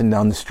dancing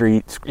down the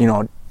street,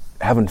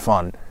 having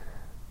fun,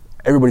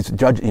 everybody's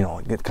judging,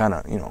 get kind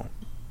of,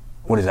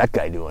 what is that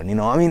guy doing?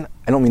 I mean,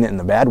 I don't mean it in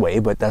a bad way,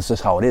 but that's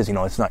just how it is.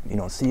 It's not, you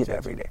don't see it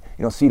every day.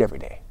 You don't see it every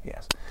day,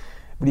 yes.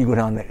 But you go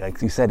down to,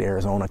 like you said,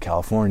 Arizona,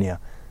 California,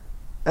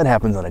 that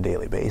happens on a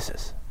daily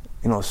basis.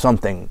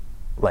 Something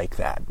like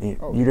that.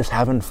 You're just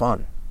having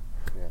fun.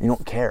 Yeah. You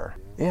don't care.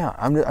 Yeah,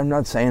 I'm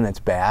not saying it's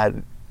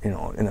bad, in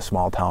a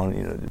small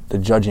town. The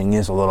judging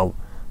is a little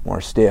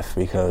more stiff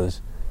because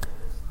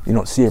you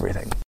don't see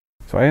everything.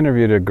 So I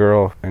interviewed a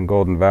girl in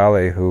Golden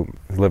Valley who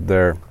lived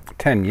there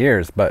 10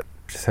 years, but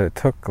she said it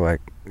took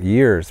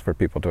years for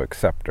people to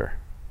accept her.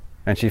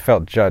 And she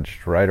felt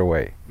judged right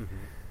away. Mm-hmm.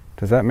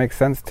 Does that make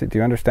sense? Do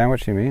you understand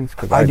what she means?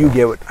 I do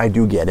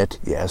get it,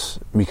 yes,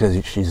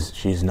 because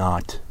she's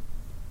not,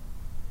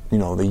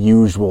 the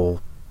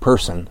usual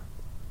person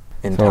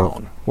in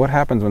town. What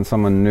happens when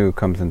someone new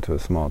comes into a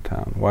small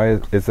town? Why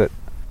is it?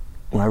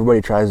 When everybody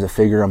tries to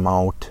figure them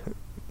out,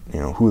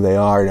 who they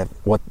are, and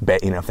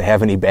if they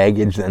have any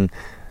baggage, then,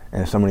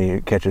 and if somebody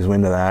catches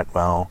wind of that,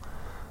 well,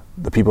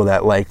 the people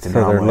that like to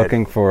drama. So they're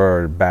looking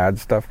for bad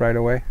stuff right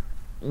away?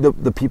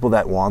 The people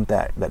that want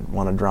that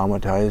want to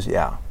dramatize,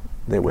 yeah,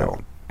 they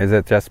will. Is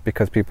it just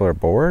because people are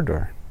bored,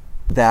 or?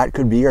 That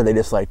could be, or they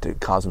just like to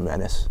cause a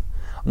menace.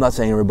 I'm not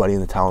saying everybody in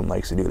the town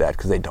likes to do that,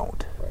 because they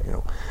don't,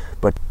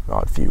 but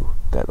a few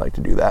that like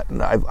to do that,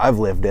 and I've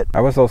lived it.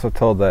 I was also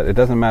told that it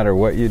doesn't matter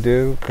what you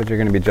do, because you're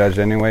going to be judged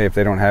anyway. If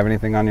they don't have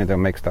anything on you, they'll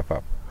make stuff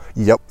up.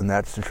 Yep, and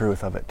that's the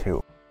truth of it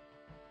too.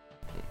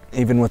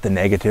 Even with the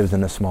negatives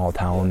in a small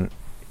town,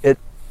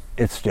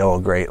 it's still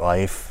a great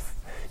life.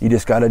 You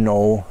just got to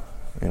know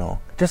you know.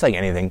 Just like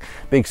anything,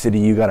 big city,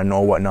 you got to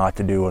know what not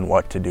to do and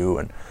what to do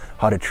and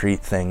how to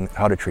treat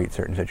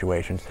certain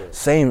situations.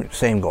 Sure.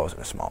 Same goes in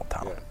a small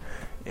town.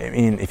 Yeah. I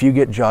mean, if you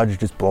get judged,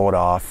 just blow it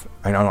off.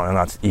 I know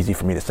that's easy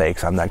for me to say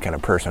because I'm that kind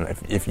of person.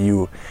 If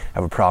you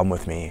have a problem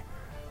with me,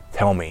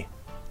 tell me.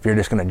 If you're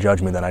just going to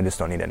judge me, then I just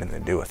don't need anything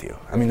to do with you.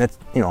 I mean, that's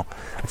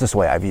just the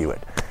way I view it.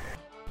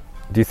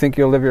 Do you think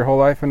you'll live your whole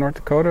life in North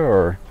Dakota,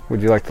 or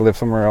would you like to live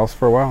somewhere else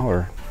for a while?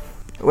 Or,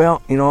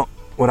 well, you know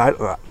what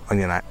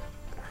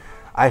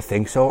I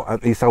think so.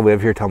 At least I'll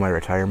live here till my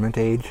retirement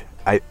age.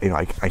 I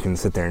can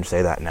sit there and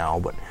say that now,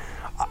 but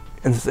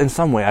in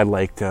some way, I'd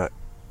like to,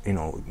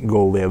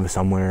 go live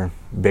somewhere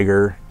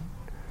bigger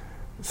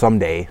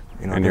someday.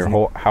 And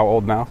you're how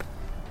old now?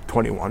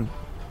 21.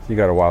 You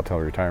got a while till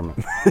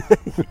retirement.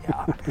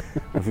 Yeah.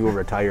 If you will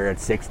retire at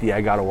 60,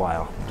 I got a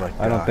while. But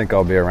I don't think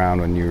I'll be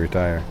around when you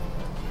retire.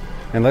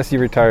 Unless you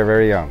retire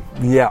very young.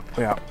 Yeah.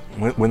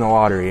 Win the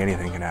lottery,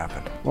 anything can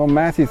happen. Well,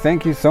 Matthew,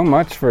 thank you so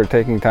much for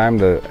taking time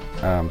to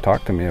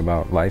talk to me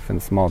about life in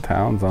small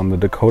towns on the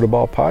Dakota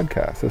Ball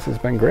podcast. This has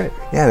been great.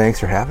 Yeah, thanks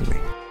for having me.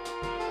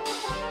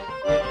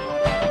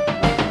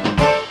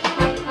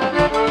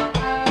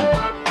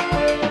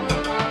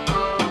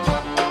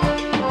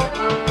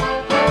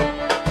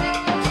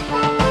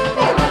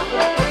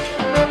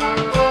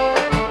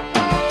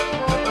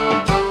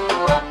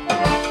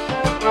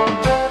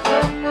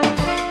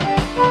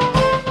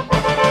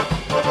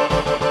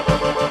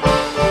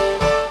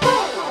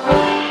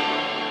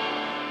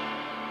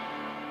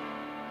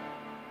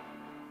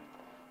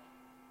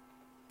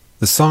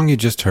 The song you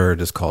just heard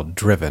is called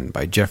Driven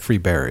by Jeffrey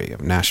Berry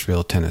of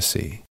Nashville,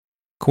 Tennessee.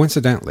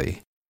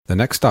 Coincidentally, the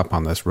next stop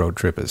on this road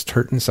trip is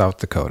Turton, South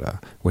Dakota,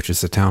 which is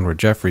the town where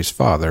Jeffrey's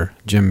father,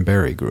 Jim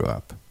Berry, grew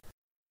up.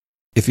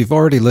 If you've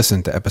already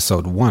listened to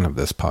episode 1 of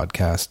this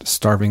podcast,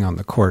 Starving on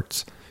the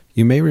Courts,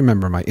 you may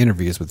remember my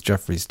interviews with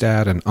Jeffrey's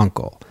dad and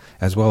uncle,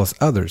 as well as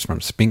others from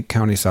Spink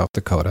County, South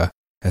Dakota,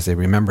 as they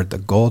remembered the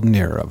golden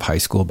era of high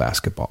school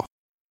basketball.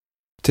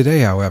 Today,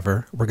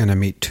 however, we're going to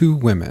meet 2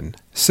 women,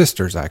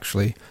 sisters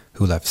actually,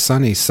 who left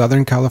sunny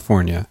Southern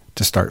California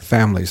to start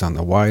families on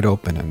the wide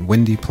open and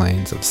windy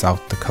plains of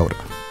South Dakota.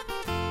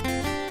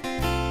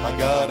 I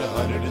got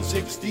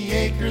 160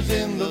 acres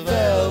in the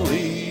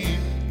valley,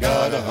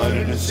 got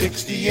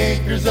 160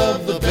 acres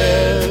of the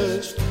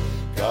best.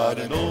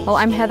 Well,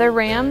 I'm Heather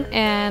Ram,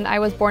 and I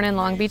was born in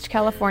Long Beach,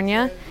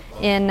 California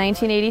in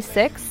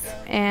 1986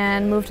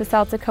 and moved to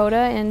South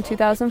Dakota in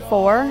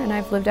 2004, and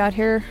I've lived out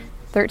here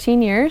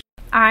 13 years.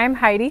 I'm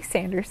Heidi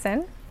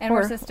Sanderson. And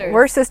we're sisters.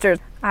 We're sisters.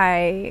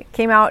 I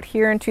came out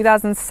here in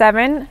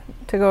 2007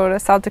 to go to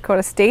South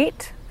Dakota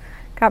State.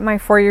 Got my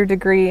 4-year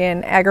degree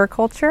in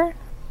agriculture.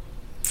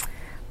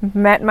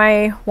 Met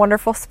my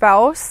wonderful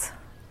spouse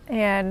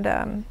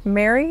and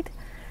married.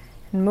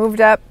 And moved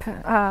up.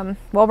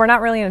 Well, we're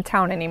not really in a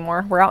town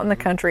anymore. We're out in the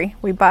country.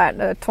 We bought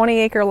a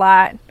 20-acre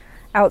lot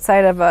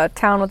outside of a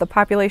town with a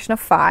population of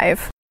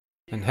 5.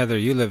 And Heather,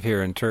 you live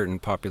here in Turton,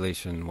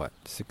 population, what,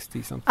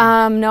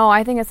 60-something? No,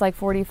 I think it's like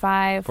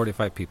 45.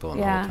 45 people in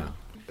the whole town.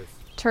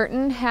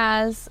 Turton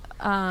has,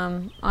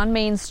 on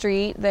Main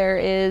Street, there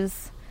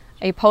is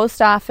a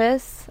post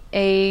office,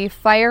 a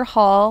fire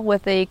hall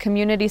with a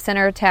community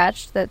center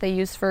attached that they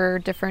use for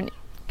different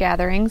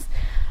gatherings.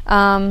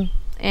 And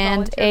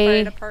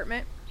fire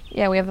department.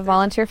 Yeah, we have a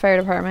volunteer fire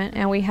department,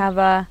 and we have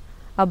a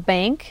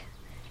bank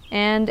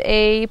and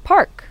a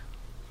park.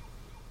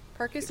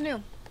 Park is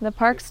new. The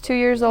park's 2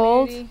 years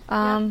old.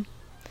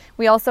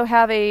 We also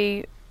have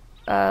a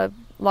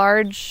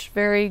large,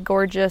 very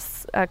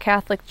gorgeous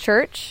Catholic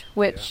church,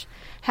 which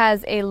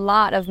has a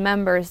lot of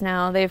members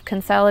now. They've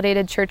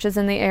consolidated churches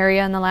in the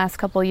area in the last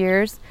couple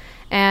years,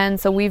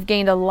 and so we've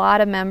gained a lot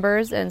of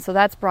members, and so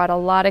that's brought a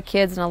lot of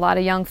kids and a lot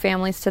of young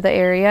families to the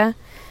area.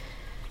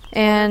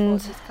 And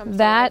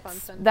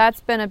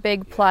that's been a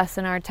big plus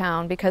in our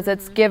town because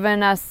it's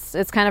given us,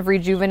 it's kind of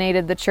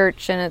rejuvenated the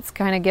church, and it's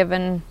kind of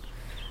given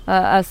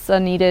us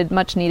a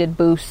much needed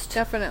boost.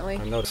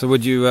 Definitely. So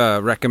would you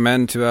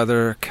recommend to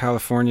other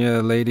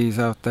California ladies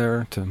out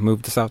there to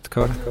move to South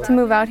Dakota? To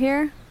move out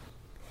here?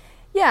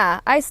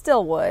 Yeah, I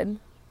still would.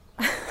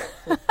 I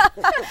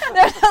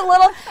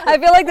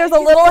feel like there's a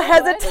little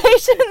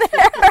hesitation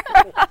there.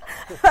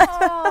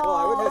 Well,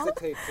 I would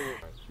hesitate too.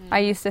 I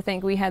used to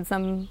think we had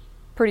some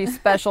pretty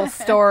special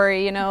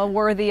story,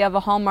 worthy of a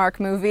Hallmark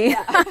movie.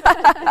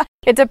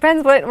 It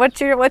depends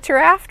what you're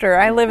after.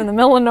 I live in the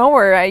middle of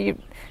nowhere.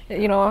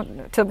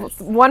 To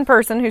one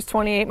person who's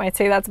 28 might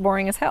say that's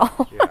boring as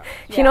hell.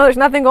 Yeah. There's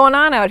nothing going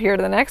on out here.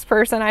 To the next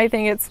person, I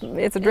think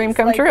it's a dream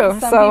come true.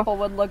 Some people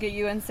would look at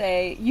you and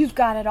say, "You've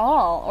got it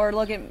all," or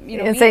look at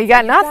and say, "You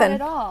got nothing." Got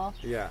it all.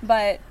 Yeah.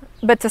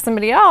 But to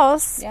somebody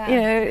else,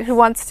 who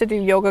wants to do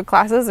yoga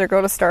classes or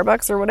go to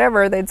Starbucks or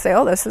whatever, they'd say,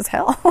 "Oh, this is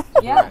hell."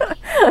 Yeah.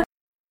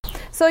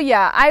 So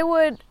yeah,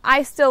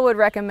 I still would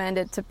recommend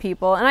it to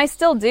people, and I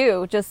still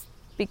do, just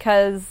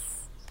because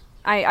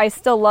I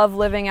still love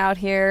living out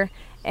here.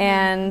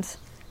 And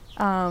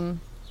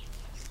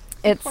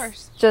it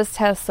just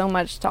has so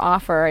much to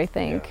offer, I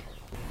think.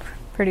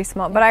 pretty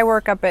small. But I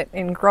work up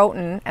in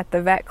Groton at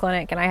the vet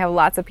clinic, and I have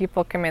lots of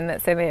people come in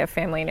that say they have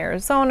family in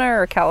Arizona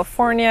or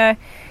California,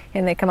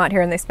 and they come out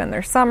here and they spend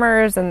their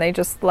summers, and they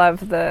just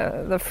love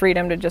the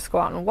freedom to just go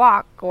out and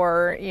walk,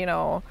 or, you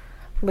know,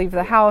 leave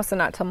the house and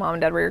not tell mom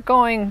and dad where you're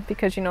going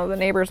because, you know, the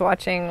neighbor's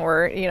watching,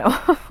 or, you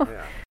know.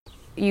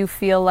 You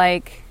feel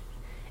like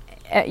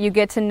you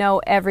get to know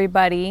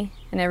everybody,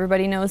 and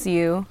everybody knows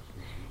you,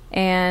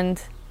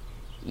 and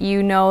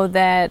you know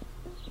that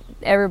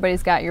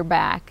everybody's got your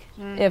back.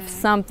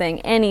 If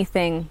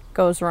anything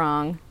goes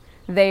wrong,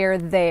 they are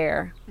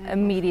there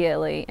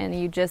immediately, and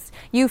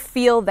you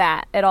feel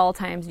that at all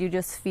times. You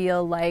just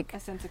feel like a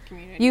sense of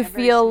community. You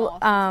feel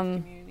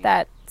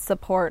that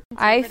support.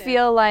 I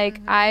feel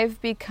like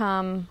I've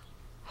become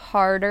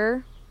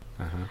harder.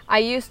 I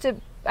used to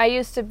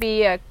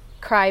be a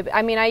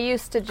I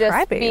used to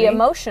just be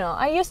emotional.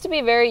 I used to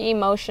be very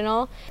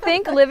emotional. I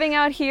think living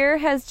out here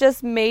has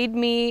just made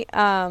me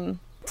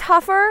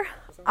tougher.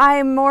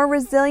 I'm more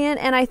resilient,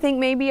 and I think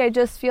maybe I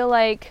just feel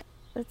like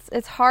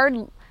it's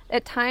hard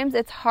at times.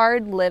 It's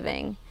hard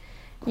living,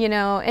 you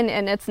know,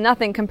 and it's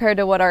nothing compared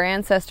to what our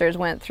ancestors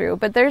went through.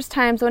 But there's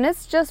times when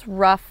it's just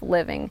rough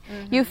living.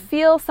 You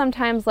feel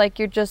sometimes like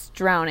you're just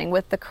drowning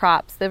with the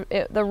crops.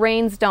 The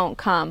rains don't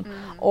come,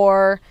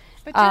 or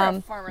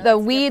the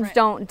weeds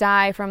don't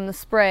die from the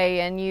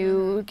spray, and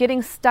you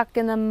getting stuck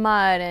in the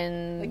mud,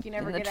 and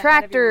the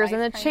tractors and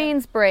the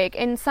chains break,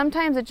 and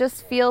sometimes it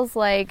just feels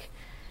like,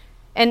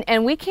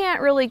 and we can't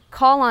really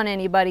call on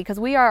anybody because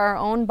we are our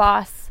own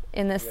boss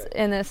in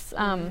this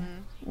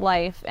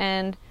life,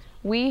 and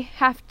we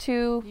have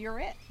to.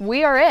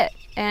 We are it,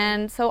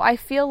 and so I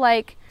feel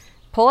like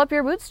pull up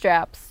your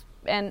bootstraps,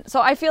 and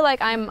so I feel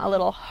like I'm a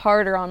little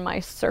harder on my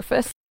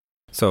surface.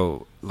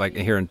 So, like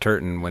here in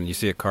Turton, when you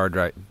see a car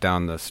drive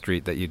down the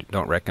street that you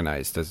don't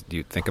recognize, do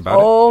you think about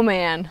it? Oh,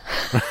 man.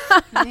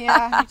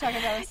 Yeah, you talk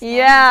about a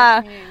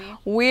yeah.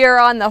 We are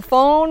on the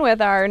phone with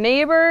our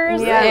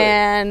neighbors,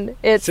 and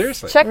it's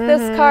check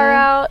this car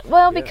out.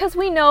 Well, because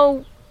we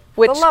know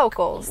which the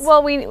locals.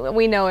 Well,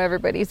 we know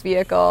everybody's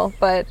vehicle,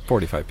 but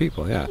 45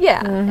 people, yeah.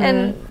 Yeah,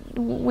 and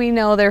we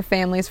know their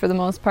families for the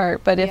most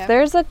part. But if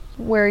there's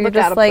where you're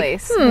just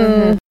like,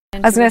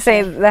 I was going to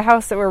say, the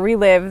house where we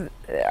live,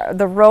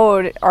 the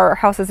road, our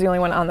house is the only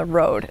one on the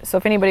road. So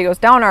if anybody goes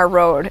down our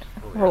road,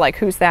 we're like,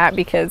 who's that?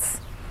 Because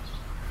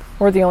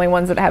we're the only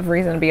ones that have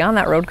reason to be on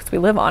that road because we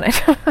live on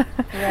it.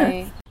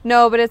 Right.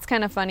 No, but it's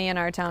kind of funny in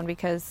our town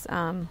because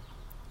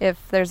if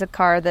there's a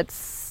car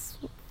that's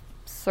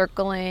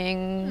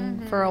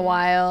circling for a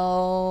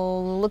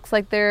while, looks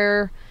like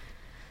they're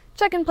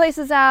checking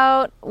places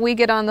out, we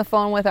get on the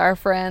phone with our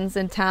friends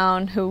in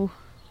town who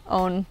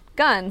own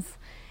guns.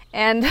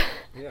 And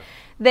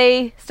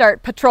they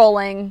start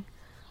patrolling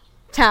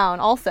town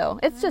also.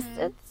 It's just,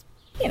 it's,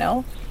 you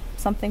know,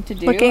 something to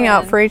do. Looking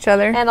out for each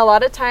other. And a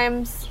lot of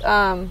times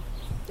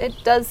it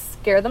does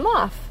scare them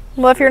off.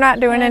 Well, if you're not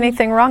doing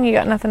anything wrong, you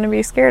got nothing to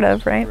be scared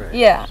of, right?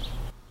 Yeah.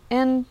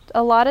 And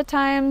a lot of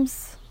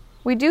times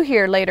we do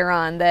hear later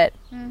on that,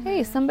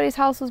 hey, somebody's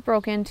house was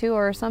broke into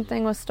or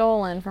something was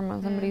stolen from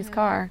somebody's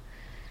car.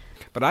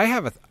 But I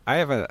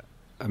have a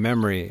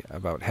memory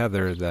about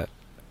Heather that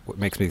what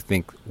makes me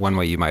think one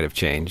way you might have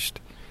changed,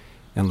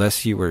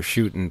 unless you were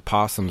shooting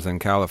possums in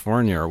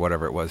California or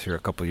whatever it was here a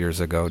couple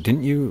years ago.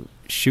 Didn't you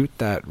shoot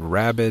that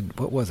rabid,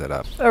 what was it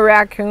up? A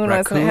raccoon,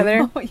 wasn't it,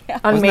 Heather? Oh, yeah.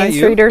 On Main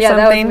Street or something?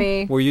 That was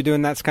me. Were you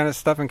doing that kind of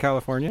stuff in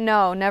California?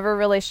 No, never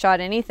really shot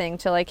anything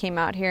till I came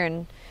out here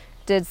and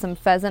did some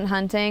pheasant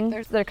hunting.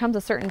 There comes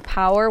a certain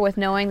power with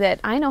knowing that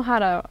I know how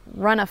to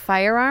run a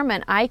firearm,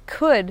 and I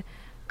could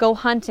go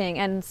hunting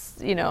and,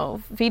 you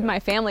know, feed my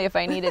family if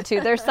I needed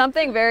to. There's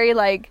something very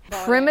like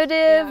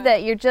primitive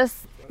that you're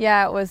just,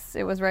 it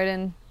was right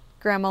in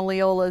Grandma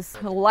Leola's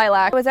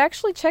lilac. I was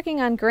actually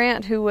checking on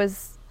Grant, who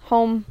was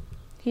home.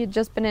 He had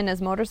just been in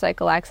his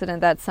motorcycle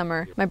accident that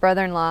summer, my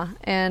brother-in-law,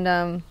 and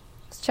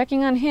was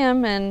checking on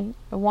him, and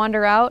I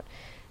wander out,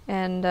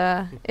 and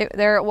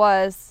there it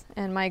was,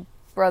 and my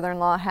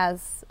brother-in-law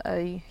has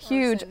a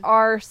huge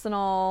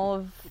arsenal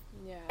of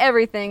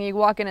everything. You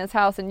walk in his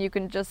house and you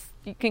can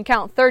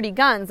count 30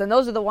 guns, and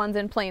those are the ones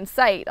in plain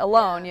sight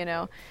alone, you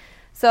know.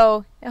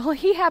 So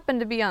he happened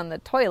to be on the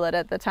toilet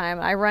at the time.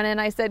 I run in,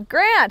 I said,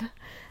 Grant,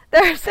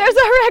 there's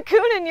a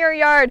raccoon in your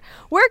yard.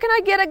 Where can I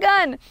get a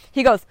gun?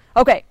 He goes,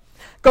 okay,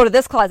 go to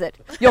this closet.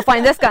 You'll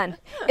find this gun.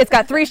 It's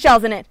got 3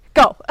 shells in it.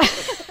 Go.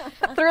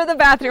 Through the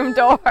bathroom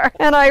door.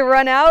 And I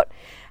run out.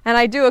 And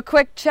I do a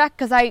quick check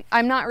because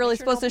I'm not really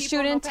supposed to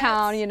shoot in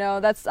town, you know.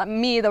 That's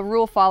me, the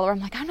rule follower. I'm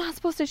like, I'm not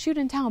supposed to shoot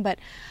in town, but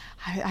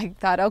I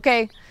thought,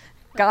 okay,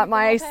 got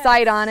my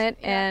sight on it,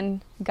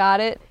 and got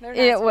it.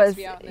 It was,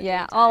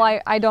 yeah, all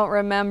I don't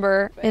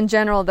remember. In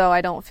general, though,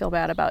 I don't feel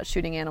bad about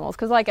shooting animals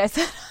because, like I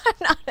said, I'm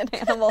not an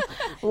animal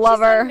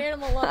lover. She's not an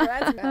animal lover.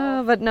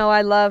 That's But no,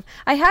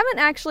 I haven't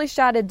actually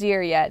shot a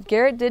deer yet.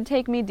 Garrett did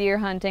take me deer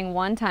hunting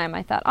one time.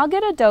 I thought, I'll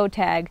get a doe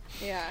tag.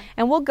 Yeah.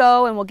 And we'll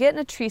go and we'll get in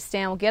a tree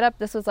stand. We'll get up.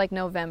 This was like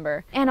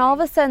November. And all of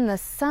a sudden, the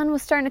sun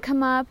was starting to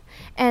come up,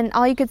 and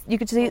all you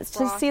could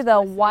see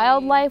the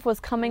wildlife was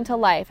coming to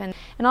life. And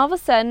all of a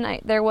sudden,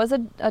 there was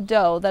a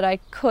doe that I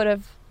could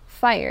have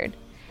fired.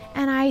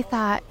 And I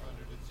thought,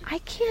 I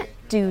can't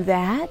do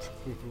that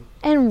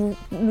and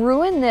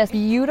ruin this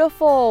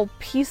beautiful,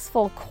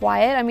 peaceful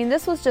quiet. I mean,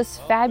 this was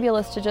just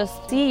fabulous to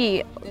just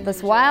see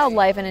this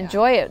wildlife and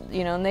enjoy it,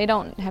 and they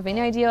don't have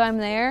any idea I'm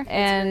there.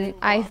 And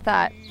I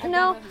thought,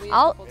 no,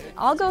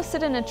 I'll go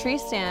sit in a tree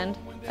stand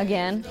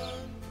again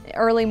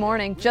early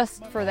morning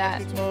just for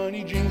that.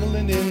 Money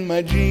jingling in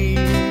my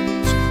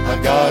jeans.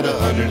 I've got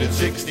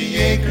 160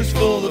 acres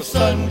full of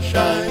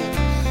sunshine.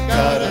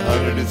 Got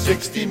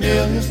 160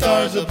 million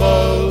stars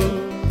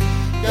above.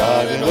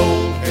 Got an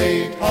old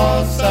paid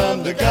horse,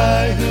 I'm the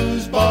guy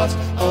who's boss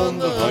on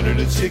the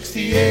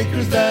 160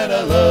 acres that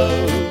I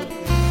love.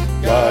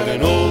 Got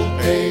an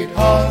old paid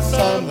horse,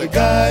 I'm the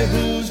guy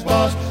who's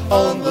boss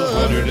on the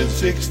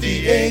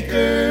 160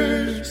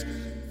 acres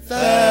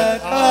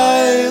that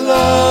I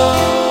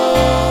love.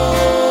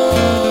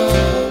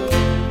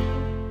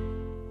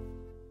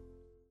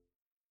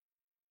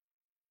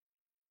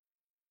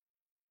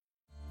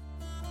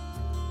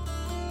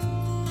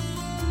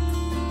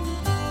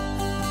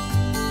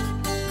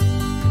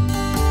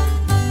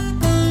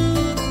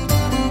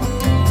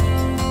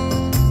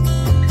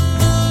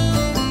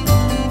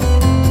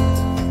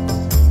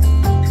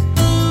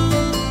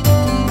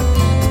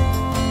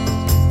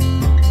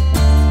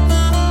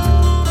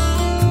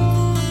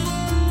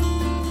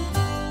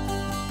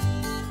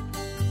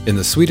 In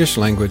the Swedish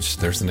language,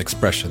 there's an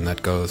expression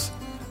that goes,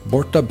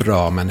 "Borta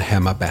bra men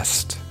hemma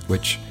bäst,"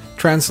 which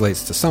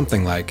translates to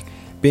something like,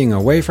 being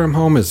away from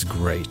home is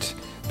great,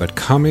 but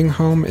coming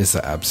home is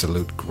the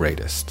absolute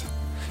greatest.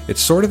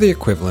 It's sort of the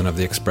equivalent of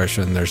the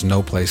expression, there's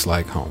no place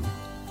like home.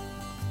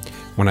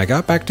 When I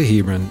got back to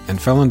Hebron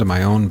and fell into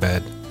my own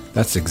bed,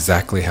 that's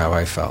exactly how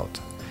I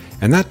felt.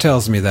 And that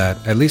tells me that,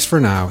 at least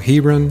for now,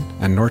 Hebron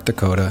and North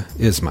Dakota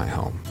is my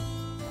home.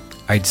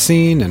 I'd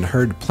seen and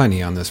heard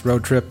plenty on this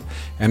road trip,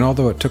 and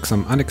although it took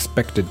some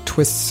unexpected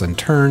twists and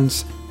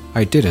turns,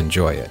 I did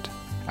enjoy it.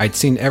 I'd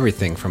seen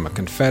everything from a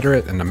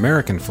Confederate and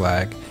American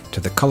flag to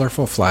the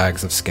colorful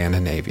flags of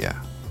Scandinavia.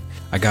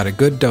 I got a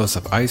good dose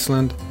of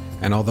Iceland,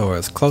 and although I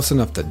was close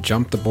enough to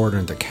jump the border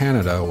into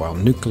Canada while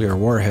nuclear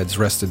warheads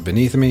rested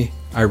beneath me,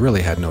 I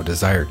really had no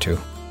desire to.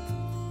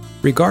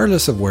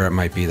 Regardless of where it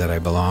might be that I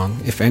belong,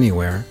 if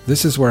anywhere,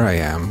 this is where I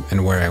am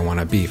and where I want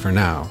to be for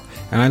now,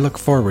 and I look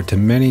forward to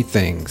many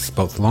things,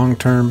 both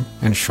long-term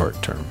and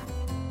short-term.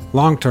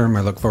 Long-term,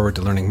 I look forward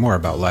to learning more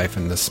about life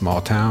in this small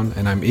town,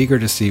 and I'm eager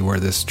to see where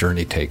this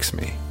journey takes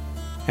me.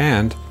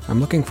 And I'm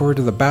looking forward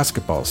to the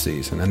basketball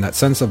season and that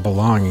sense of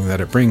belonging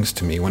that it brings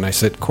to me when I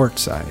sit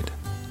courtside.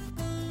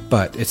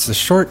 But it's the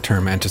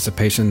short-term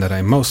anticipation that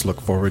I most look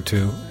forward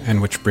to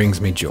and which brings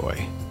me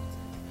joy.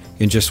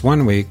 In just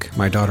 1 week,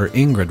 my daughter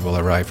Ingrid will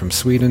arrive from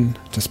Sweden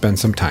to spend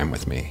some time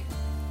with me.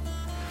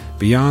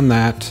 Beyond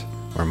that,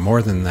 or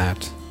more than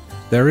that,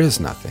 there is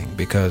nothing,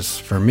 because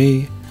for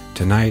me,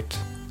 tonight,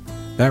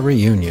 that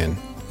reunion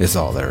is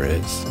all there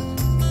is.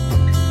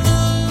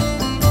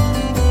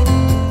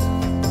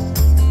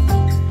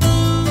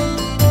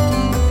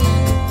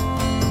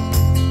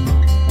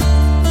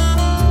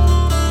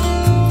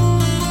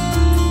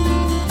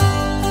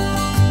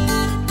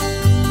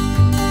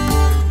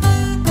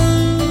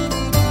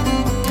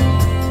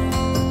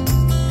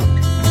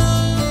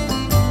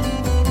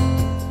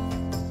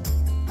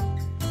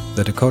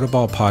 The Dakota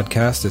Ball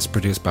podcast is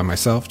produced by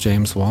myself,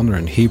 James Wallner,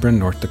 in Hebron,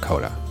 North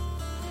Dakota.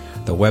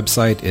 The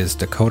website is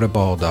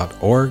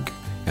dakotaball.org,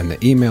 and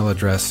the email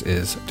address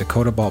is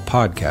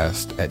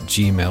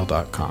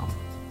dakotaballpodcast@gmail.com.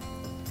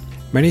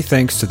 Many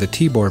thanks to the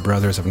Tibor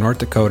Brothers of North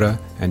Dakota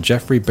and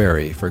Jeffrey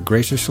Berry for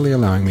graciously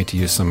allowing me to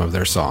use some of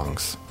their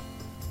songs.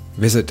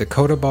 Visit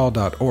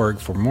dakotaball.org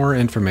for more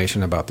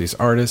information about these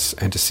artists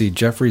and to see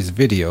Jeffrey's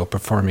video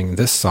performing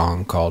this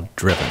song called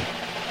Driven.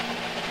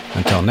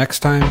 Until next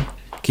time,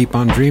 keep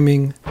on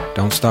dreaming,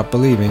 don't stop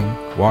believing,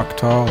 walk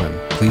tall, and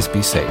please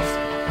be safe.